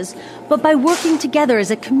fixes, but by working together as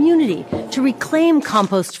a community to reclaim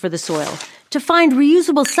compost for the soil, to find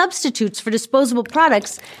reusable substitutes for disposable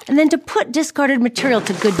products, and then to put discarded material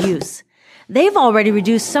to good use. They've already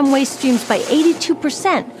reduced some waste streams by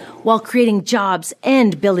 82% while creating jobs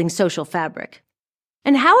and building social fabric.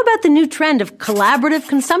 And how about the new trend of collaborative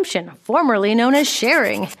consumption, formerly known as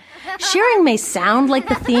sharing? Sharing may sound like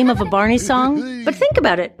the theme of a Barney song, but think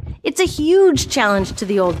about it. It's a huge challenge to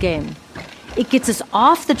the old game. It gets us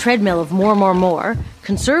off the treadmill of more,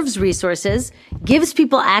 conserves resources, gives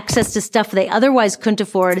people access to stuff they otherwise couldn't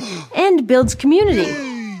afford, and builds community.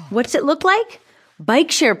 What's it look like?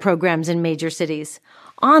 Bike share programs in major cities.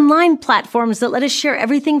 Online platforms that let us share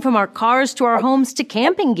everything from our cars to our homes to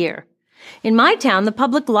camping gear. In my town, the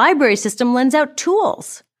public library system lends out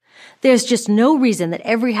tools. There's just no reason that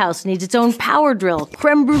every house needs its own power drill,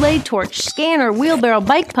 creme brulee torch, scanner, wheelbarrow,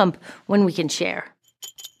 bike pump when we can share.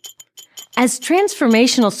 As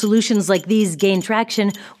transformational solutions like these gain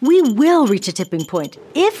traction, we will reach a tipping point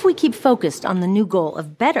if we keep focused on the new goal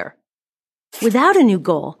of better. Without a new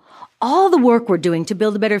goal, all the work we're doing to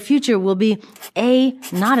build a better future will be A,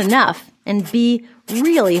 not enough, and B,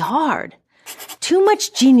 really hard. Too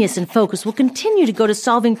much genius and focus will continue to go to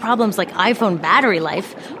solving problems like iPhone battery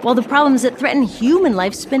life, while the problems that threaten human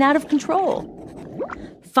life spin out of control.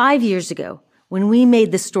 5 years ago, when we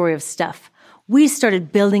made the story of stuff, we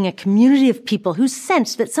started building a community of people who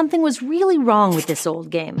sensed that something was really wrong with this old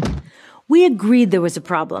game. We agreed there was a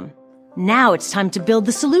problem. Now it's time to build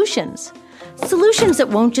the solutions. Solutions that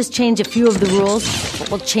won't just change a few of the rules,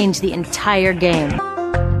 but will change the entire game.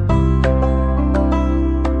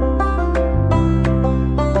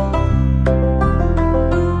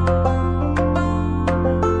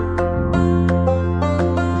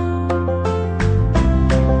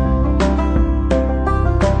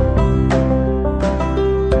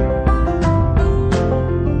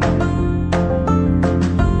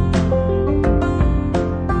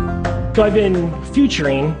 So I've been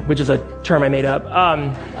futuring, which is a term I made up,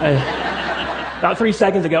 about 3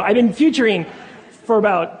 seconds ago. I've been futuring for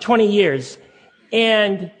about 20 years.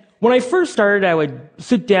 And when I first started, I would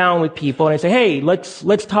sit down with people and I'd say, hey, let's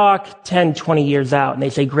talk 10, 20 years out. And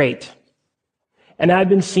they say, great. And I've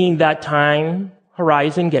been seeing that time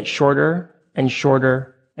horizon get shorter and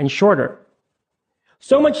shorter and shorter.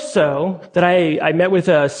 So much so that I met with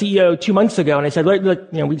a CEO 2 months ago and I said,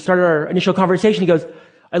 look, we started our initial conversation. He goes,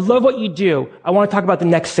 I love what you do. I want to talk about the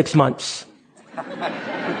next 6 months.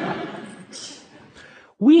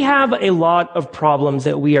 We have a lot of problems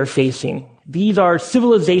that we are facing. These are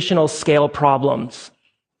civilizational scale problems.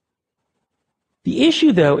 The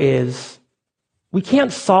issue, though, is we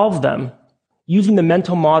can't solve them using the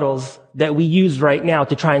mental models that we use right now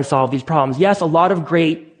to try and solve these problems. Yes, a lot of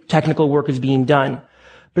great technical work is being done,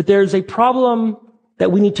 but there's a problem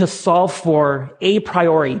that we need to solve for a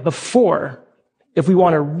priori before, if we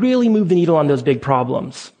want to really move the needle on those big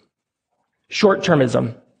problems.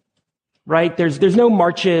 Short-termism, right? There's no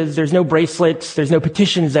marches, there's no bracelets, there's no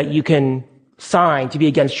petitions that you can sign to be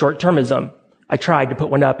against short-termism. I tried to put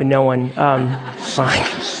one up and no one signed.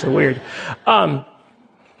 It's so weird. But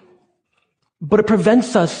it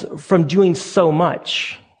prevents us from doing so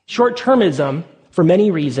much. Short-termism, for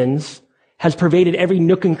many reasons, has pervaded every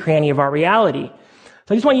nook and cranny of our reality. So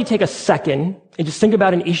I just want you to take a second and just think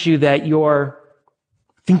about an issue that you're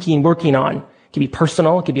working on. It could be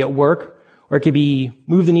personal, it could be at work, or it could be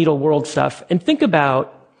move the needle world stuff. And think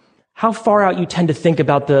about how far out you tend to think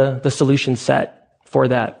about the solution set for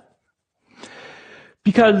that.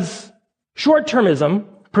 Because short-termism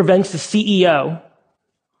prevents the CEO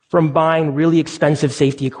from buying really expensive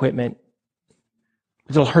safety equipment,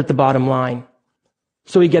 because it'll hurt the bottom line.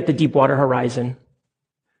 So we get the Deepwater Horizon.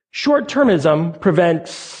 Short-termism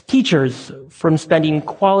prevents teachers from spending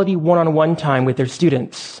quality one-on-one time with their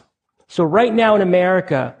students. So right now in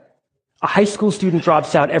America, a high school student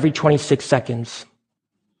drops out every 26 seconds.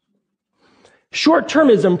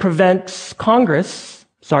 Short-termism prevents Congress,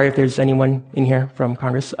 sorry if there's anyone in here from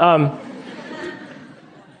Congress, or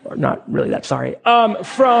not really that sorry,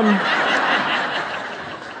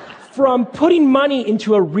 from putting money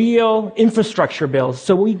into a real infrastructure bill.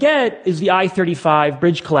 So what we get is the I-35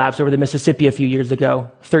 bridge collapse over the Mississippi a few years ago,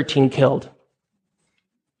 13 killed.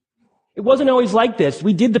 It wasn't always like this.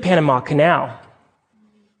 We did the Panama Canal.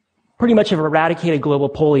 Pretty much have eradicated global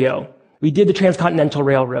polio. We did the Transcontinental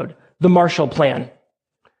Railroad, the Marshall Plan.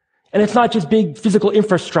 And it's not just big physical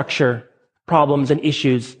infrastructure problems and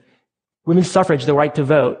issues, women's suffrage, the right to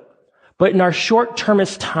vote. But in our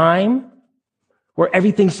short-termist time, where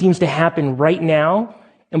everything seems to happen right now,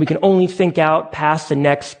 and we can only think out past the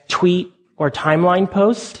next tweet or timeline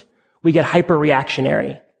post, we get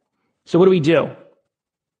hyper-reactionary. So what do?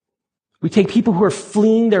 We take people who are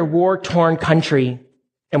fleeing their war-torn country,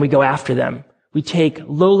 and we go after them. We take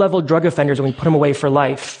low-level drug offenders and we put them away for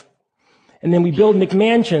life. And then we build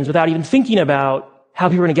McMansions without even thinking about how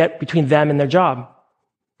people are going to get between them and their job.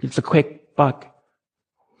 It's a quick buck.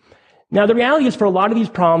 Now, the reality is for a lot of these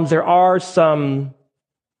problems, there are some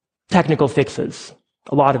technical fixes,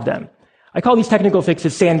 a lot of them. I call these technical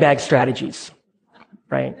fixes sandbag strategies,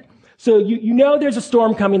 right? So you know there's a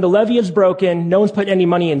storm coming, the levee is broken, no one's putting any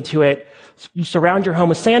money into it. You surround your home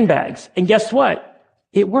with sandbags, and guess what?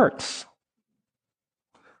 It works.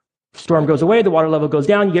 The storm goes away, the water level goes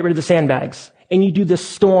down, you get rid of the sandbags. And you do this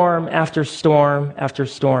storm after storm after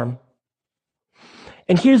storm.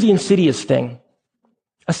 And here's the insidious thing.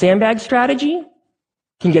 A sandbag strategy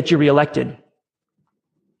can get you reelected.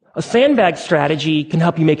 A sandbag strategy can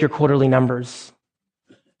help you make your quarterly numbers.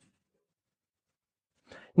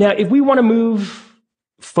 Now, if we want to move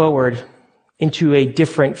forward into a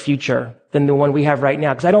different future than the one we have right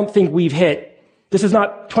now, because I don't think we've hit,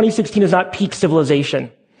 2016 is not peak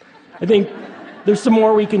civilization. I think there's some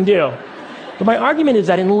more we can do. But my argument is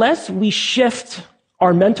that unless we shift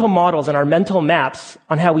our mental models and our mental maps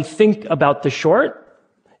on how we think about the short,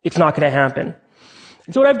 it's not going to happen.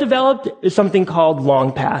 And so what I've developed is something called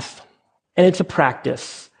LongPath, and it's a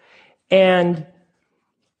practice. And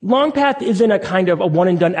LongPath isn't a kind of a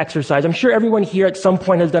one-and-done exercise. I'm sure everyone here at some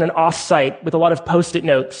point has done an off-site with a lot of Post-it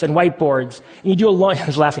notes and whiteboards, and you do a long, I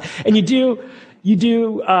was laughing, and you do,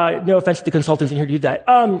 no offense to the consultants in here who do that,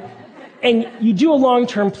 and you do a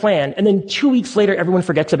long-term plan, and then 2 weeks later, everyone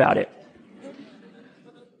forgets about it.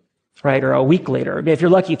 Right? Or a week later. I mean, if you're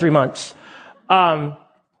lucky, 3 months.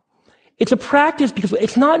 It's a practice because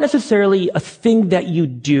it's not necessarily a thing that you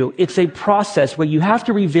do. It's a process where you have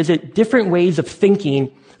to revisit different ways of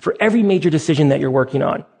thinking for every major decision that you're working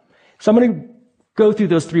on. So I'm going to go through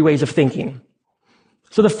those 3 ways of thinking.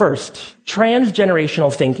 So the first,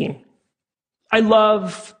 transgenerational thinking. I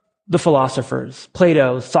love the philosophers,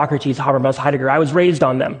 Plato, Socrates, Habermas, Heidegger. I was raised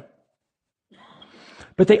on them.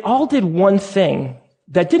 But they all did one thing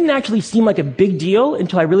that didn't actually seem like a big deal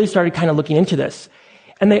until I really started kind of looking into this.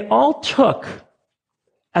 And they all took,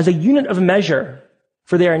 as a unit of measure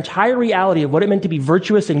for their entire reality of what it meant to be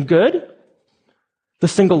virtuous and good, the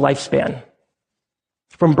single lifespan,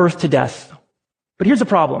 from birth to death. But here's the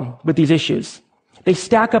problem with these issues. They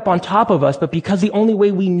stack up on top of us, but because the only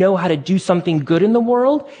way we know how to do something good in the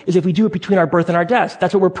world is if we do it between our birth and our death.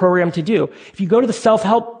 That's what we're programmed to do. If you go to the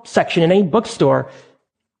self-help section in any bookstore,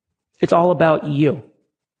 it's all about you,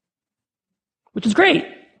 which is great,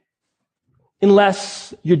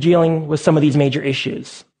 unless you're dealing with some of these major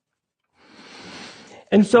issues.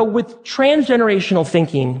 And so with transgenerational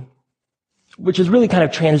thinking, which is really kind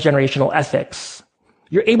of transgenerational ethics,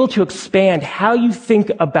 you're able to expand how you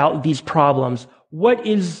think about these problems. What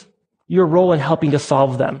is your role in helping to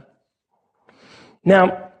solve them?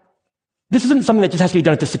 Now, this isn't something that just has to be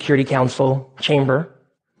done at the Security Council chamber.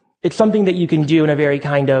 It's something that you can do in a very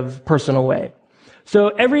kind of personal way. So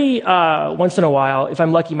every once in a while, if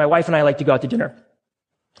I'm lucky, my wife and I like to go out to dinner.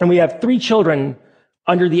 And we have 3 children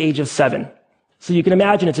under the age of 7. So you can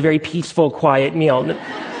imagine it's a very peaceful, quiet meal.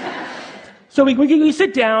 So we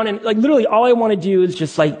sit down and like literally all I want to do is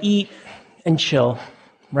just like eat and chill,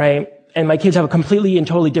 right? And my kids have a completely and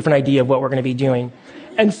totally different idea of what we're going to be doing.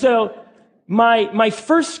 And so my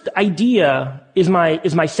first idea is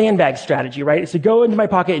my sandbag strategy, right? It's to go into my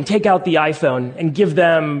pocket and take out the iPhone and give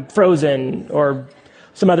them Frozen or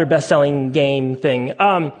some other best-selling game thing.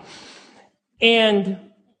 And then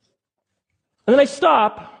I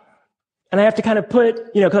stop and I have to kind of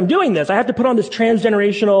put, because I'm doing this, I have to put on this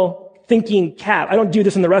transgenerational thinking cap. I don't do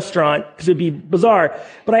this in the restaurant because it'd be bizarre,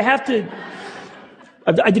 but I have to,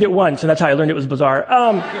 I did it once and that's how I learned it was bizarre.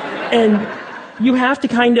 And you have to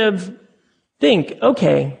kind of think,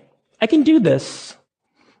 okay, I can do this,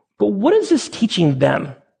 but what is this teaching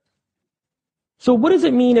them? So what does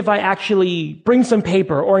it mean if I actually bring some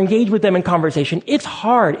paper or engage with them in conversation? It's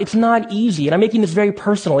hard. It's not easy. And I'm making this very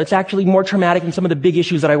personal. It's actually more traumatic than some of the big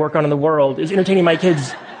issues that I work on in the world, is entertaining my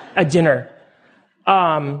kids at dinner.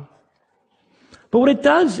 But what it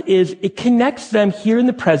does is it connects them here in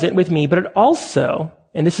the present with me, but it also,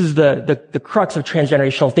 and this is the crux of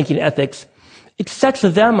transgenerational thinking and ethics, it sets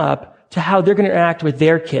them up to how they're going to interact with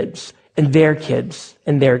their kids and their kids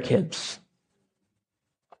and their kids.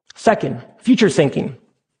 Second, future thinking.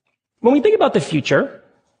 When we think about the future,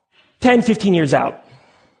 10, 15 years out,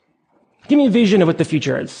 give me a vision of what the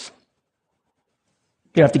future is.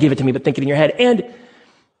 You don't have to give it to me, but think it in your head. And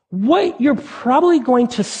what you're probably going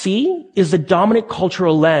to see is the dominant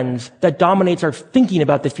cultural lens that dominates our thinking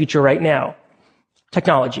about the future right now.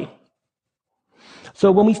 Technology.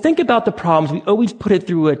 So when we think about the problems, we always put it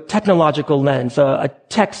through a technological lens, a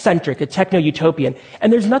tech-centric, a techno-utopian.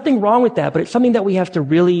 And there's nothing wrong with that, but it's something that we have to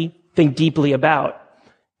really think deeply about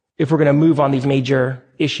if we're going to move on these major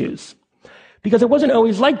issues. Because it wasn't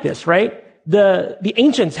always like this, right? The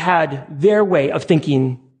ancients had their way of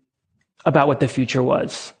thinking about what the future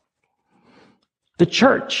was. The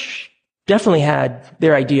church definitely had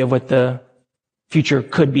their idea of what the future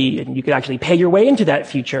could be, and you could actually pay your way into that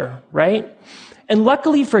future, right? And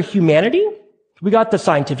luckily for humanity, we got the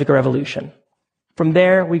scientific revolution. From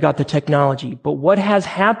there, we got the technology. But what has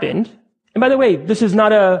happened, and by the way, this is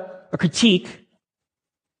not a critique.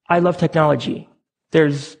 I love technology.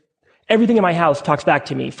 There's everything in my house talks back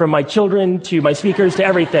to me, from my children to my speakers to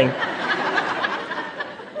everything.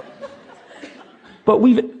 But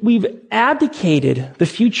we've abdicated the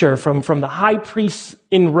future from the high priests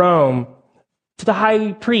in Rome to the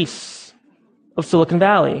high priests of Silicon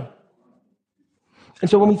Valley. And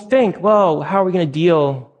so when we think, well, how are we going to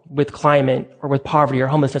deal with climate or with poverty or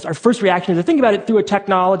homelessness, our first reaction is to think about it through a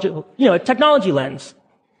technology lens.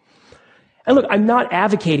 And look, I'm not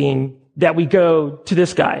advocating that we go to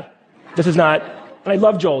this guy. This is not, and I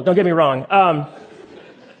love Joel, don't get me wrong.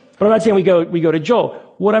 But I'm not saying we go to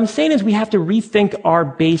Joel. What I'm saying is we have to rethink our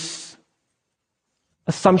base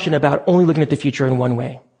assumption about only looking at the future in one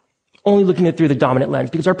way, only looking at it through the dominant lens,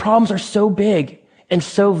 because our problems are so big and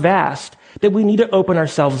so vast that we need to open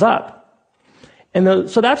ourselves up. And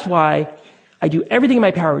so that's why I do everything in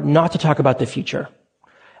my power not to talk about the future.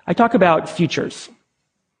 I talk about futures.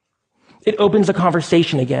 It opens a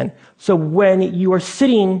conversation again. So when you are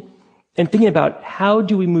sitting and thinking about how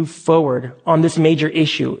do we move forward on this major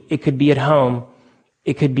issue, it could be at home,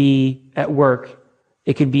 it could be at work,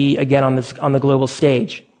 it could be, again, on the global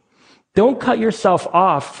stage. Don't cut yourself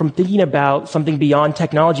off from thinking about something beyond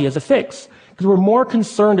technology as a fix, because we're more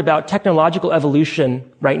concerned about technological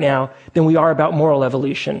evolution right now than we are about moral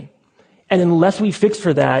evolution. And unless we fix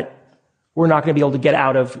for that, we're not going to be able to get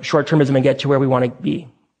out of short-termism and get to where we want to be.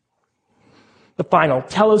 The final,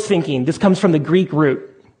 telos thinking. This comes from the Greek root,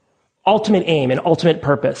 ultimate aim and ultimate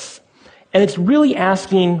purpose. And it's really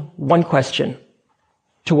asking one question: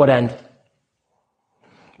 to what end?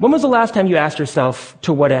 When was the last time you asked yourself,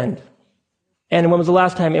 to what end? And when was the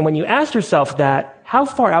last time, and when you asked yourself that, how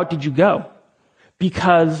far out did you go?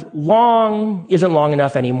 Because long isn't long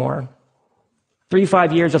enough anymore.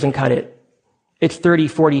 3-5 years doesn't cut it. It's 30,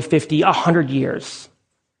 40, 50, 100 years.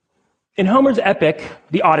 In Homer's epic,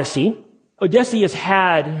 the Odyssey, Odysseus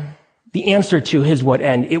had the answer to his what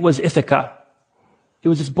end. It was Ithaca. It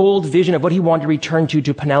was this bold vision of what he wanted to return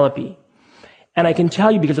to Penelope. And I can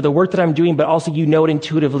tell you, because of the work that I'm doing, but also you know it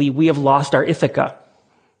intuitively, we have lost our Ithaca.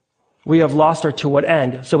 We have lost our to what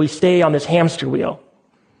end. So we stay on this hamster wheel.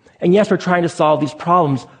 And yes, we're trying to solve these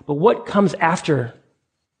problems, but what comes after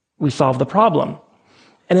we solve the problem?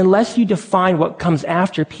 And unless you define what comes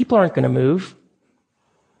after, people aren't going to move.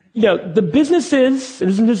 You know, the businesses, it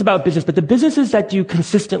isn't just about business, but the businesses that do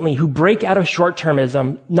consistently, who break out of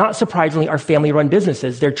short-termism, not surprisingly, are family-run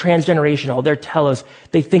businesses. They're transgenerational. They're telos.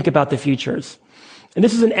 They think about the futures. And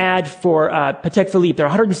this is an ad for Patek Philippe. They're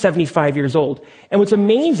 175 years old. And what's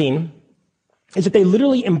amazing is that they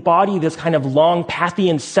literally embody this kind of long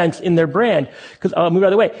Pathian sense in their brand. Because, I'll move out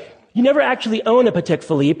of the way. You never actually own a Patek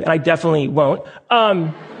Philippe, and I definitely won't.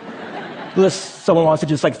 Unless someone wants to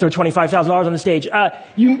just throw $25,000 on the stage.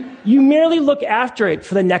 You merely look after it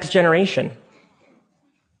for the next generation.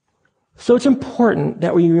 So it's important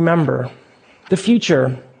that we remember the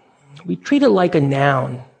future. We treat it like a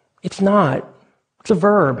noun. It's not. It's a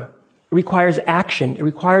verb. It requires action. It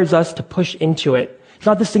requires us to push into it. It's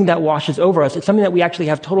not this thing that washes over us. It's something that we actually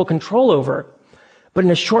have total control over. But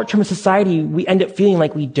in a short-term society, we end up feeling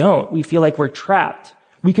like we don't. We feel like we're trapped.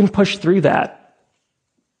 We can push through that.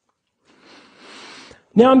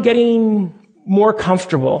 Now I'm getting more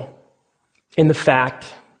comfortable in the fact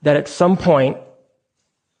that at some point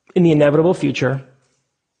in the inevitable future,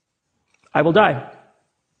 I will die.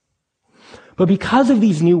 But because of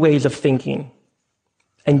these new ways of thinking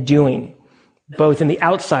and doing, both in the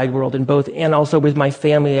outside world and also with my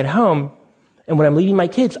family at home, and when I'm leaving my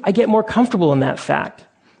kids, I get more comfortable in that fact.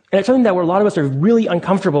 And it's something that a lot of us are really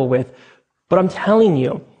uncomfortable with. But I'm telling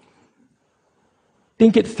you,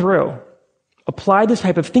 think it through. Apply this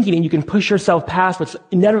type of thinking, and you can push yourself past what's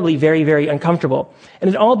inevitably very, very uncomfortable. And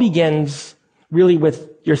it all begins really with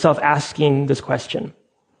yourself asking this question: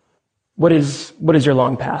 what is your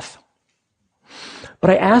long path?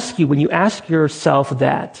 But I ask you, when you ask yourself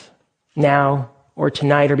that, now or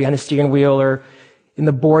tonight or behind the steering wheel or in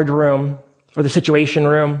the boardroom or the situation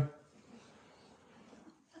room,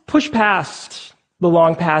 push past the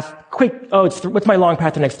long path. What's my long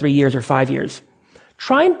path the next 3 years or 5 years?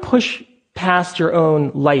 Try and push past your own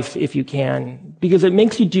life if you can, because it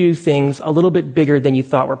makes you do things a little bit bigger than you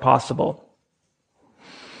thought were possible.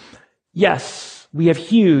 Yes, we have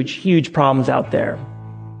huge, huge problems out there.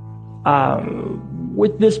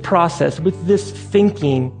 With this process, with this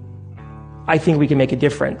thinking, I think we can make a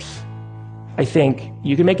difference. I think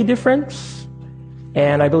you can make a difference,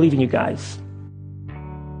 and I believe in you guys.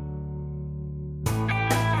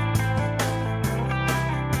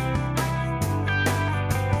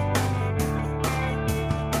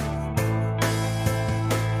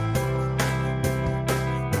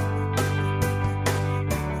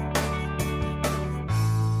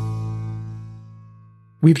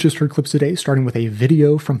 We've just heard clips today, starting with a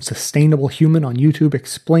video from Sustainable Human on YouTube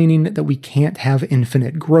explaining that we can't have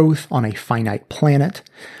infinite growth on a finite planet.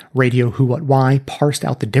 Radio Who What Why parsed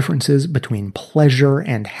out the differences between pleasure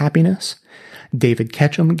and happiness. David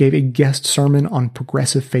Ketchum gave a guest sermon on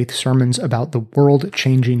Progressive Faith Sermons about the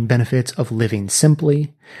world-changing benefits of living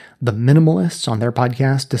simply. The Minimalists on their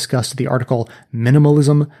podcast discussed the article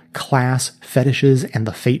Minimalism, Class, Fetishes, and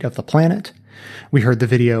the Fate of the Planet. We heard the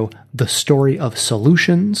video The Story of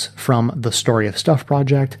Solutions from the Story of Stuff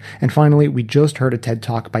Project. And finally, we just heard a TED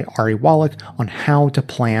Talk by Ari Wallach on how to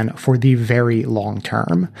plan for the very long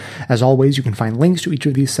term. As always, you can find links to each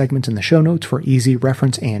of these segments in the show notes for easy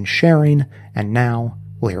reference and sharing. And now,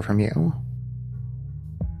 we'll hear from you.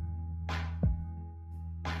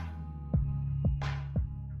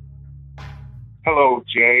 Hello,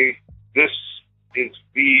 Jay. This is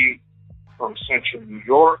V from Central New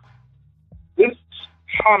York. This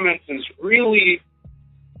comment is really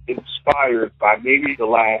inspired by maybe the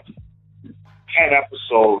last 10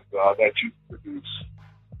 episodes that you produced.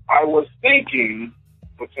 I was thinking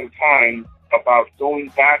for some time about going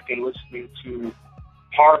back and listening to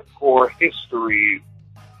Hardcore History,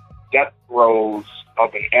 Death Throes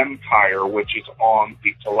of an Empire, which is on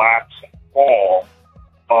the collapse and fall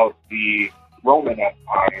of the Roman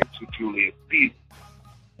Empire to Julius Caesar.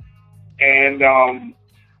 And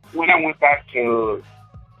when I went back to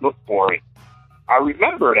look for it, I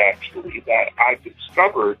remembered actually that I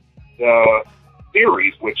discovered the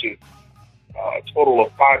series, which is a total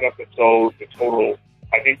of 5 episodes.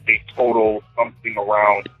 I think they total something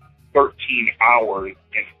around 13 hours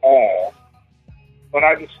in all. But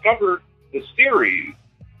I discovered the series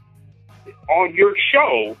on your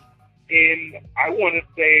show in, I want to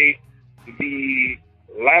say, the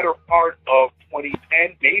latter part of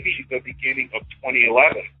 2010, maybe the beginning of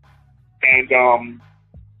 2011. And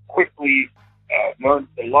quickly learned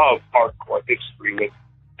to love Hardcore History with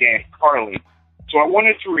Dan Carlin. So I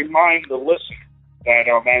wanted to remind the listener that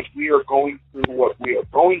as we are going through what we are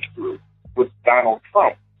going through with Donald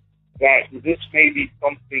Trump, that this may be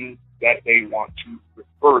something that they want to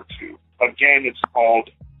refer to. Again, it's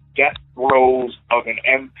called Death Throes of an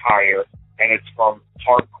Empire, and it's from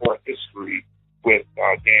Hardcore History with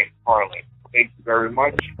Dan Carlin. Thank you very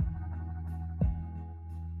much.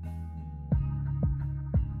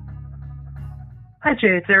 Hi, Jay.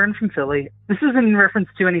 It's Aaron from Philly. This isn't in reference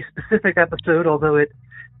to any specific episode, although it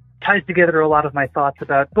ties together a lot of my thoughts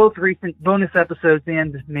about both recent bonus episodes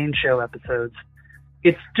and main show episodes.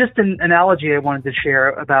 It's just an analogy I wanted to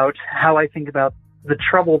share about how I think about the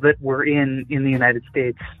trouble that we're in the United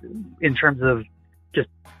States in terms of just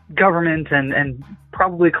government and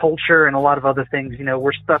probably culture and a lot of other things. You know,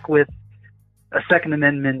 we're stuck with a Second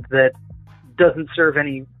Amendment that doesn't serve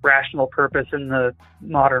any rational purpose in the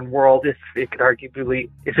modern world, if it arguably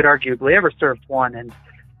ever served one, and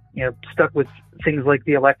you know, stuck with things like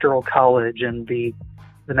the Electoral College and the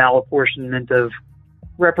malapportionment of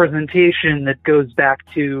representation that goes back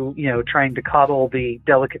to, you know, trying to coddle the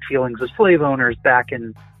delicate feelings of slave owners back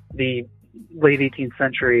in the late 18th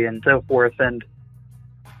century and so forth. And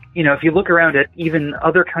you know, if you look around at even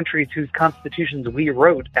other countries whose constitutions we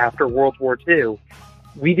wrote after World War II,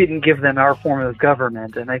 we didn't give them our form of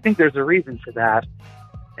government, and I think there's a reason for that.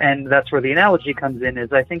 And that's where the analogy comes in,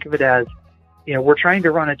 is I think of it as, you know, we're trying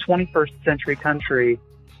to run a 21st century country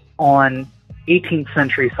on 18th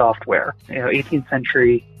century software, you know, 18th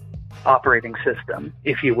century operating system,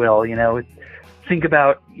 if you will. You know, think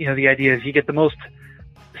about, you know, the idea is you get the most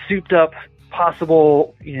souped up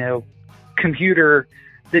possible, you know, computer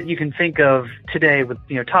that you can think of today with,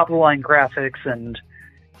 you know, top of the line graphics and,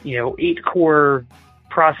 you know, 8-core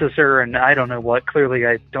processor and I don't know what. Clearly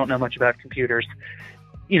I don't know much about computers,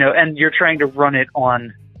 you know, and you're trying to run it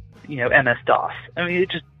on, you know, MS-DOS. I mean,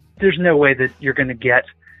 there's no way that you're going to get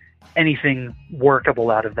anything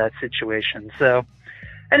workable out of that situation. So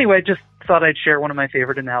anyway, just thought I'd share one of my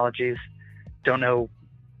favorite analogies. Don't know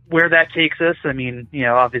where that takes us. I mean, you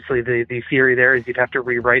know, obviously the theory there is you'd have to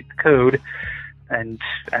rewrite the code. And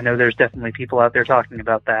I know there's definitely people out there talking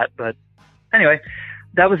about that. But anyway,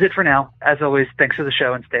 that was it for now. As always, thanks for the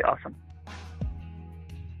show and stay awesome.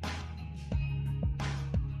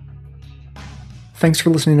 Thanks for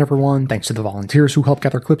listening, everyone. Thanks to the volunteers who helped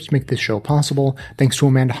gather clips to make this show possible. Thanks to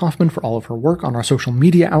Amanda Hoffman for all of her work on our social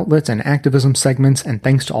media outlets and activism segments. And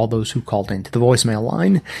thanks to all those who called into the voicemail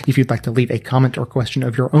line. If you'd like to leave a comment or question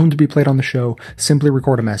of your own to be played on the show, simply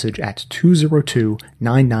record a message at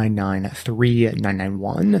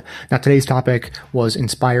 202-999-3991. Now, today's topic was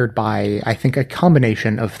inspired by, I think, a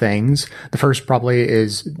combination of things. The first probably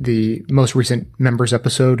is the most recent members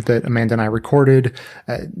episode that Amanda and I recorded.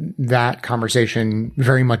 That conversation and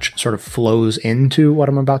very much sort of flows into what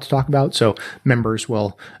I'm about to talk about. So members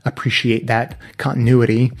will appreciate that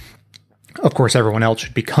continuity. Of course, everyone else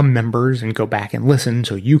should become members and go back and listen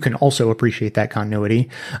so you can also appreciate that continuity.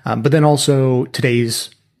 But then also today's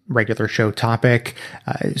regular show topic,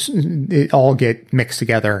 it all get mixed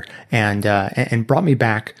together and brought me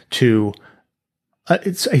back to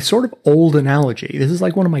it's a sort of old analogy. This is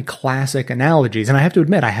like one of my classic analogies. And I have to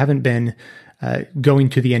admit, I haven't been going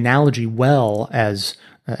to the analogy well as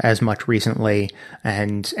much recently.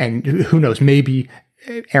 And who knows, maybe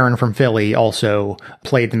Aaron from Philly also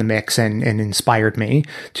played in the mix and inspired me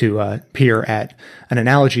to peer at an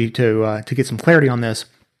analogy to get some clarity on this.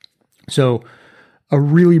 So a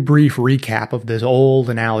really brief recap of this old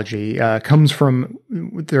analogy comes from,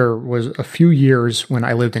 there was a few years when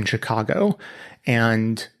I lived in Chicago.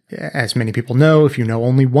 And as many people know, if you know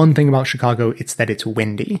only one thing about Chicago, it's that it's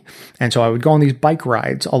windy. And so I would go on these bike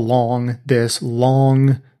rides along this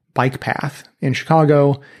long bike path in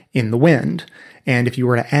Chicago in the wind. And if you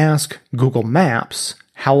were to ask Google Maps,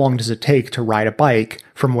 how long does it take to ride a bike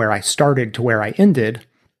from where I started to where I ended,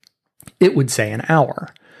 it would say an hour.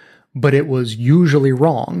 But it was usually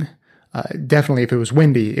wrong. Definitely if it was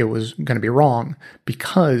windy, it was going to be wrong,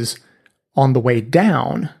 because on the way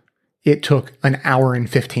down, it took an hour and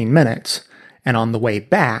 15 minutes. And on the way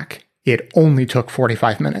back, it only took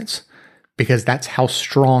 45 minutes. Because that's how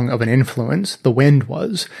strong of an influence the wind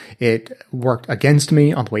was. It worked against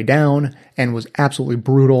me on the way down and was absolutely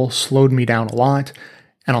brutal, slowed me down a lot.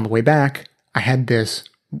 And on the way back, I had this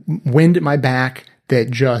wind at my back that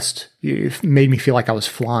just made me feel like I was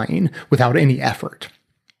flying without any effort.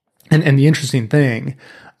 And the interesting thing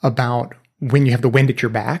about when you have the wind at your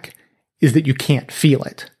back is that you can't feel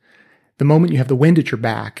it. The moment you have the wind at your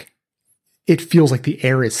back, it feels like the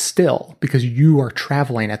air is still because you are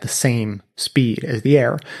traveling at the same speed as the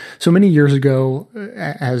air. So many years ago,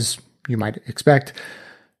 as you might expect,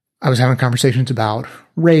 I was having conversations about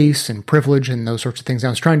race and privilege and those sorts of things. I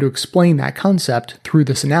was trying to explain that concept through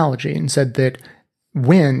this analogy and said that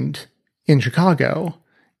wind in Chicago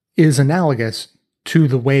is analogous to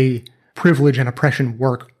the way privilege and oppression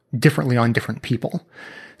work differently on different people.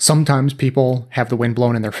 Sometimes people have the wind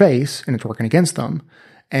blowing in their face and it's working against them.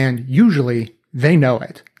 And usually they know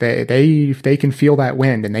it. They can feel that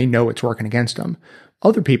wind and they know it's working against them.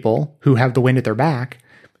 Other people who have the wind at their back,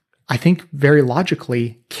 I think very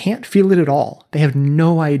logically can't feel it at all. They have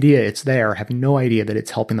no idea it's there, have no idea that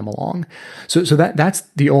it's helping them along. So that's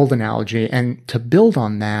the old analogy. And to build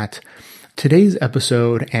on that, today's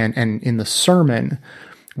episode and in the sermon,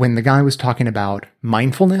 when the guy was talking about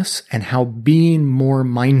mindfulness and how being more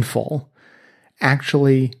mindful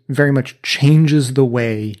actually very much changes the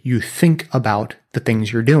way you think about the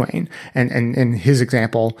things you're doing. And his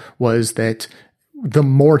example was that the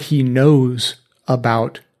more he knows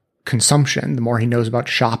about consumption, the more he knows about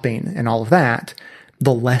shopping and all of that,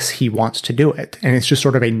 the less he wants to do it. And it's just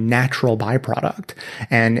sort of a natural byproduct.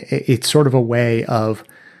 And it's sort of a way of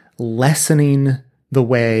lessening the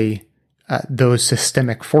way those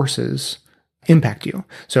systemic forces impact you.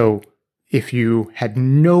 So if you had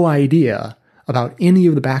no idea about any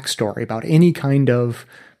of the backstory, about any kind of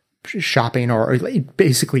shopping or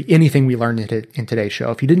basically anything we learned in today's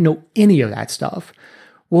show, if you didn't know any of that stuff,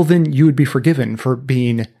 well, then you would be forgiven for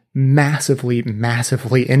being massively,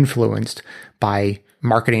 massively influenced by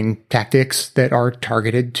marketing tactics that are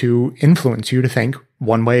targeted to influence you to think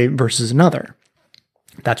one way versus another.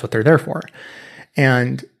 That's what they're there for.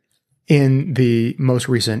 And in the most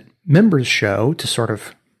recent members show, to sort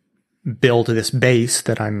of build this base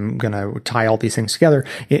that I'm going to tie all these things together,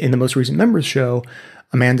 in the most recent members show,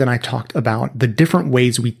 Amanda and I talked about the different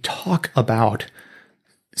ways we talk about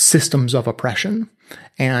systems of oppression.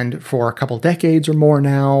 And for a couple decades or more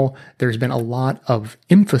now, there's been a lot of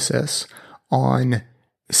emphasis on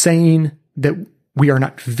saying that we are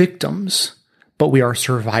not victims, but we are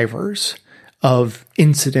survivors of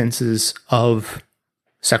incidences of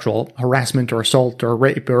sexual harassment or assault or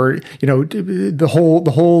rape or,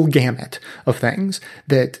 the whole gamut of things.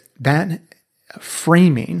 That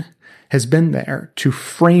framing has been there to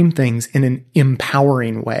frame things in an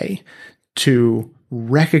empowering way, to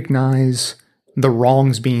recognize the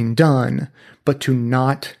wrongs being done, but to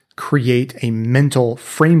not create a mental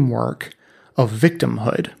framework of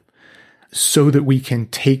victimhood so that we can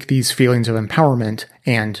take these feelings of empowerment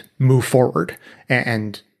and move forward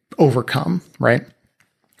and overcome, right?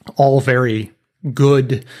 All very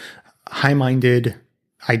good, high-minded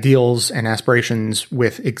ideals and aspirations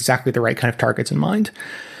with exactly the right kind of targets in mind.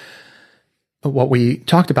 But what we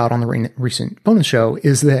talked about on the recent bonus show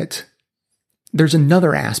is that there's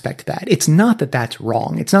another aspect to that. It's not that that's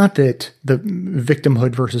wrong. It's not that the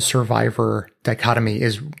victimhood versus survivor dichotomy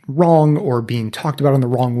is wrong or being talked about in the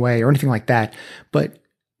wrong way or anything like that. But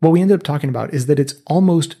what we ended up talking about is that it's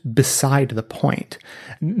almost beside the point.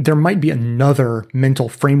 There might be another mental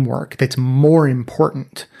framework that's more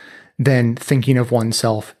important than thinking of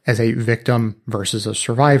oneself as a victim versus a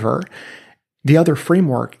survivor. The other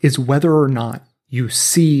framework is whether or not you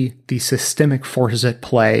see the systemic forces at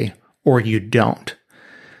play or you don't.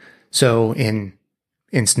 So in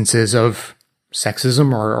instances of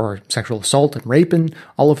sexism or sexual assault and rape and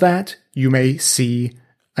all of that, you may see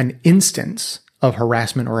an instance of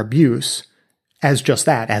harassment or abuse as just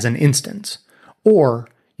that, as an instance. Or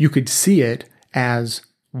you could see it as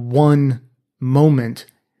one moment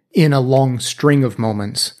in a long string of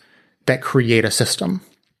moments that create a system.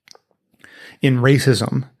 In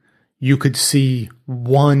racism, you could see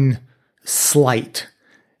one slight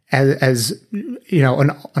as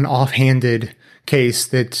an offhanded case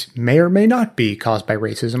that may or may not be caused by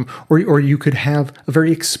racism, or you could have a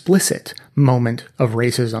very explicit moment of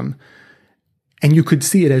racism, and you could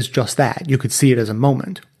see it as just that. You could see it as a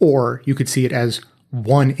moment, or you could see it as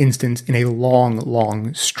one instance in a long,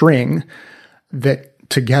 long string that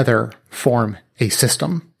together form a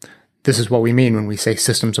system. This is what we mean when we say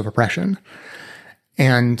systems of oppression.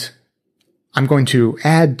 And I'm going to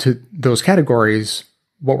add to those categories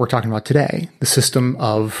what we're talking about today, the system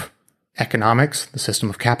of economics, the system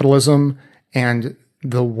of capitalism, and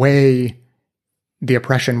the way the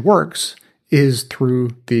oppression works is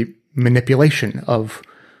through the manipulation of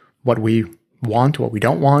what we want, what we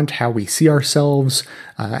don't want, how we see ourselves,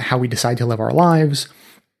 how we decide to live our lives.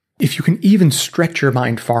 If you can even stretch your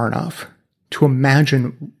mind far enough to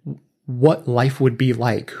imagine what life would be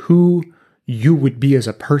like, who you would be as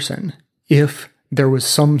a person, if there was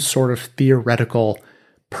some sort of theoretical,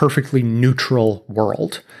 perfectly neutral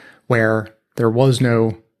world where there was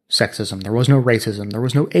no sexism, there was no racism, there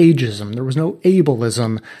was no ageism, there was no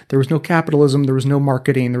ableism, there was no capitalism, there was no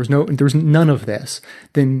marketing, there was none of this,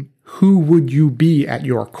 then who would you be at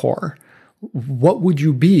your core? What would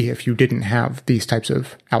you be if you didn't have these types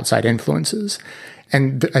of outside influences?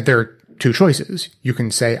 And there are two choices. You can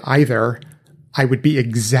say either I would be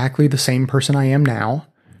exactly the same person I am now,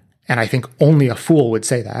 and I think only a fool would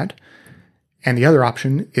say that. And the other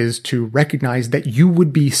option is to recognize that you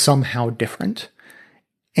would be somehow different.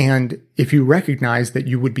 And if you recognize that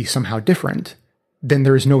you would be somehow different, then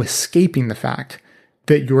there is no escaping the fact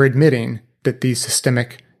that you're admitting that these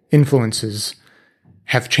systemic influences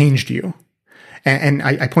have changed you. And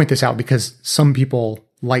I point this out because some people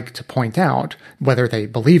like to point out, whether they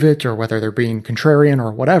believe it or whether they're being contrarian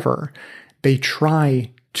or whatever, they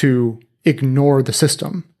try to ignore the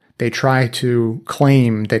system. They try to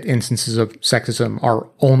claim that instances of sexism are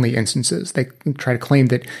only instances. They try to claim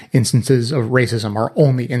that instances of racism are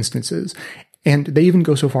only instances. And they even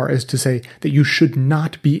go so far as to say that you should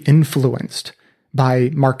not be influenced by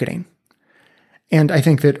marketing. And I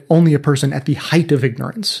think that only a person at the height of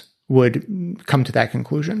ignorance would come to that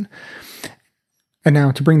conclusion. And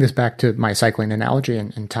now to bring this back to my cycling analogy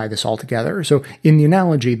and tie this all together. So in the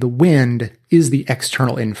analogy, the wind is the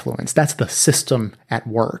external influence. That's the system at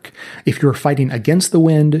work. If you're fighting against the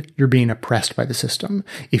wind, you're being oppressed by the system.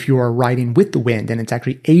 If you are riding with the wind and it's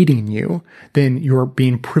actually aiding you, then you're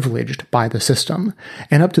being privileged by the system.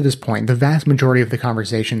 And up to this point, the vast majority of the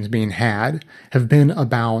conversations being had have been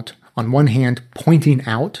about, on one hand, pointing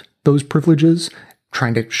out those privileges,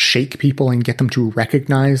 trying to shake people and get them to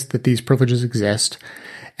recognize that these privileges exist.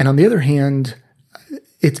 And on the other hand,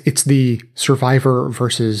 it's the survivor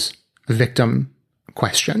versus victim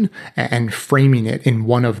question and framing it in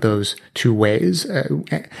one of those two ways.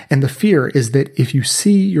 And the fear is that if you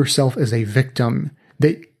see yourself as a victim,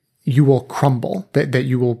 that you will crumble, that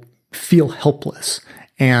you will feel helpless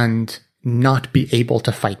and not be able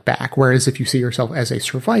to fight back. Whereas if you see yourself as a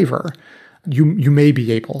survivor, you may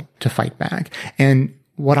be able to fight back. And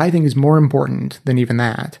what I think is more important than even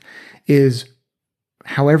that is,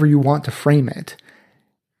 however you want to frame it,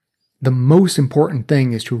 the most important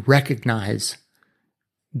thing is to recognize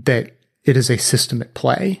that it is a system at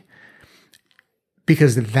play,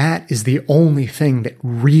 because that is the only thing that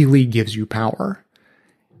really gives you power.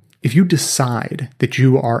 If you decide that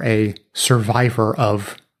you are a survivor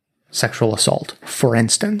of sexual assault, for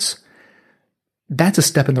instance, that's a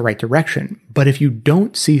step in the right direction. But if you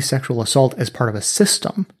don't see sexual assault as part of a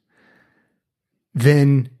system,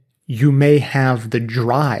 then you may have the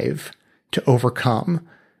drive to overcome,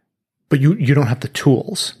 but you don't have the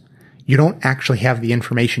tools. You don't actually have the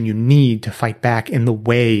information you need to fight back in the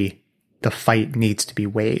way the fight needs to be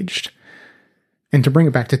waged. And to bring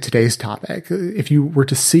it back to today's topic, if you were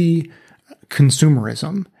to see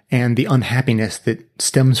consumerism and the unhappiness that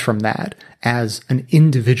stems from that as an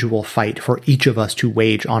individual fight for each of us to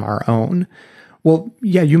wage on our own, well,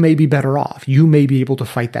 yeah, you may be better off. You may be able to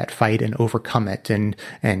fight that fight and overcome it,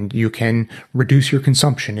 and you can reduce your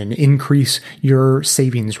consumption and increase your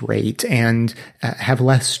savings rate and have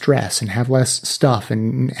less stress and have less stuff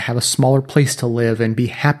and have a smaller place to live and be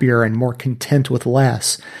happier and more content with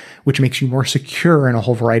less, which makes you more secure in a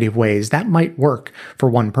whole variety of ways. That might work for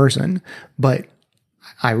one person, but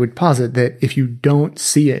I would posit that if you don't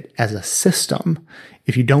see it as a system,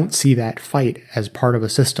 if you don't see that fight as part of a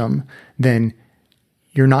system, then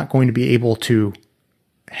you're not going to be able to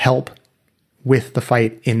help with the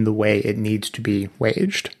fight in the way it needs to be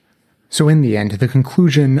waged. So in the end, the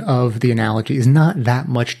conclusion of the analogy is not that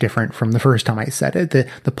much different from the first time I said it.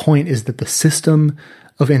 The point is that the system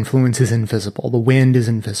of influence is invisible. The wind is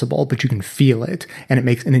invisible, but you can feel it, and it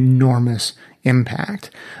makes an enormous impact.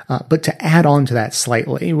 But to add on to that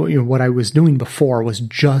slightly, what I was doing before was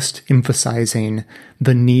just emphasizing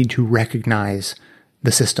the need to recognize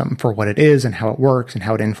the system for what it is and how it works and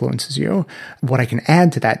how it influences you. What I can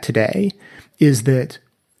add to that today is that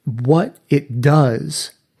what it does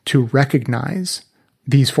to recognize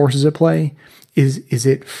these forces at play is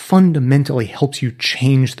it fundamentally helps you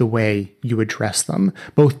change the way you address them,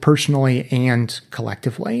 both personally and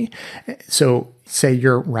collectively. So say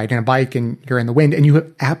you're riding a bike and you're in the wind and you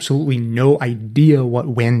have absolutely no idea what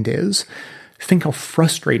wind is. Think how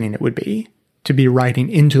frustrating it would be to be riding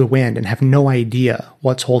into the wind and have no idea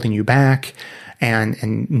what's holding you back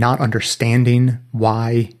and not understanding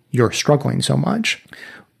why you're struggling so much.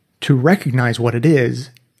 To recognize what it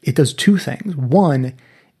is, it does two things. One,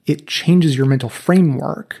 it changes your mental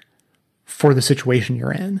framework for the situation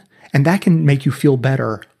you're in. And that can make you feel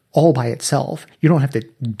better all by itself. You don't have to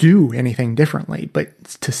do anything differently, but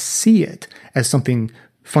to see it as something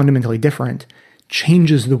fundamentally different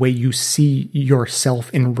changes the way you see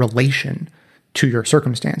yourself in relation to your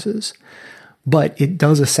circumstances. But it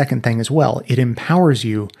does a second thing as well. It empowers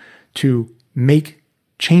you to make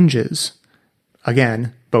changes,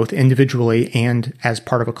 again, both individually and as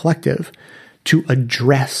part of a collective, to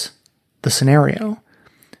address the scenario.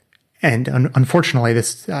 And unfortunately,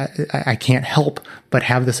 this I can't help but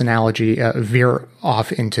have this analogy veer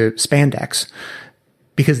off into spandex,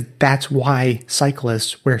 because that's why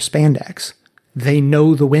cyclists wear spandex. They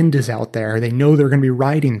know the wind is out there. They know they're going to be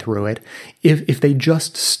riding through it. If they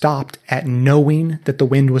just stopped at knowing that the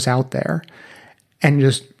wind was out there and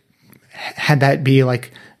just had that be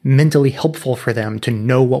like mentally helpful for them to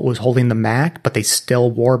know what was holding them back, but they still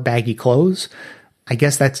wore baggy clothes, I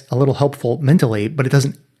guess that's a little helpful mentally, but it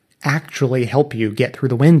doesn't actually help you get through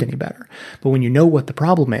the wind any better. But when you know what the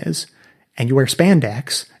problem is and you wear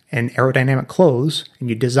spandex and aerodynamic clothes, and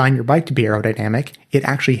you design your bike to be aerodynamic, it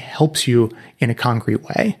actually helps you in a concrete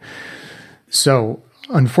way. So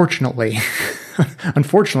unfortunately,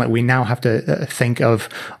 we now have to think of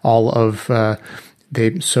all of the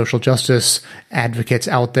social justice advocates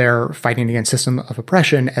out there fighting against system of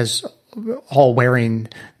oppression as all wearing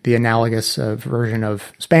the analogous version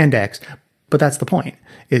of spandex. But that's the point,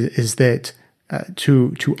 is that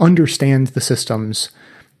to understand the systems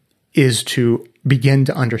is to begin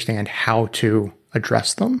to understand how to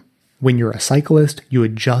address them. When you're a cyclist, you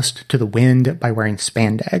adjust to the wind by wearing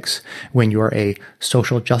spandex. When you're a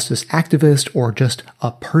social justice activist or just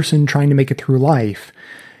a person trying to make it through life,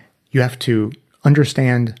 you have to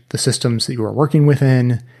understand the systems that you are working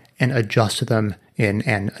within and adjust to them in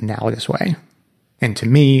an analogous way. And to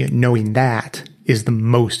me, knowing that is the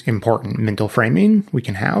most important mental framing we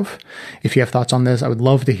can have. If you have thoughts on this, I would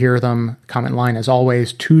love to hear them. Comment line, as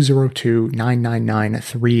always,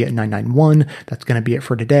 202-999-3991. That's going to be it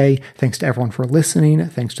for today. Thanks to everyone for listening.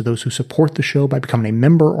 Thanks to those who support the show by becoming a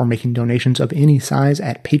member or making donations of any size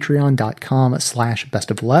at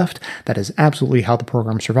patreon.com/bestofleft. That is absolutely how the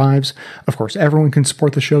program survives. Of course, everyone can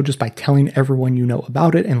support the show just by telling everyone you know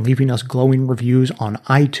about it and leaving us glowing reviews on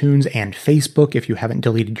iTunes and Facebook if you haven't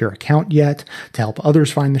deleted your account yet, to help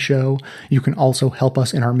others find the show. You can also help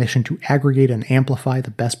us in our mission to aggregate and amplify the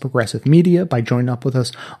best progressive media by joining up with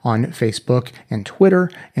us on Facebook and Twitter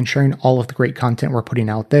and sharing all of the great content we're putting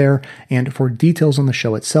out there. And for details on the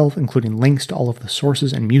show itself, including links to all of the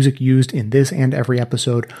sources and music used in this and every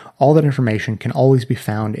episode, all that information can always be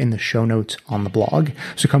found in the show notes on the blog.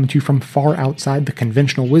 So coming to you from far outside the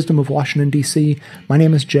conventional wisdom of Washington, D.C., my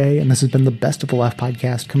name is Jay, and this has been the Best of the Left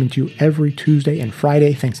podcast, coming to you every Tuesday and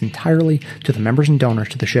Friday, thanks entirely to the members and donors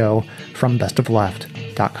to the show from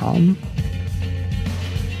bestoftheleft.com.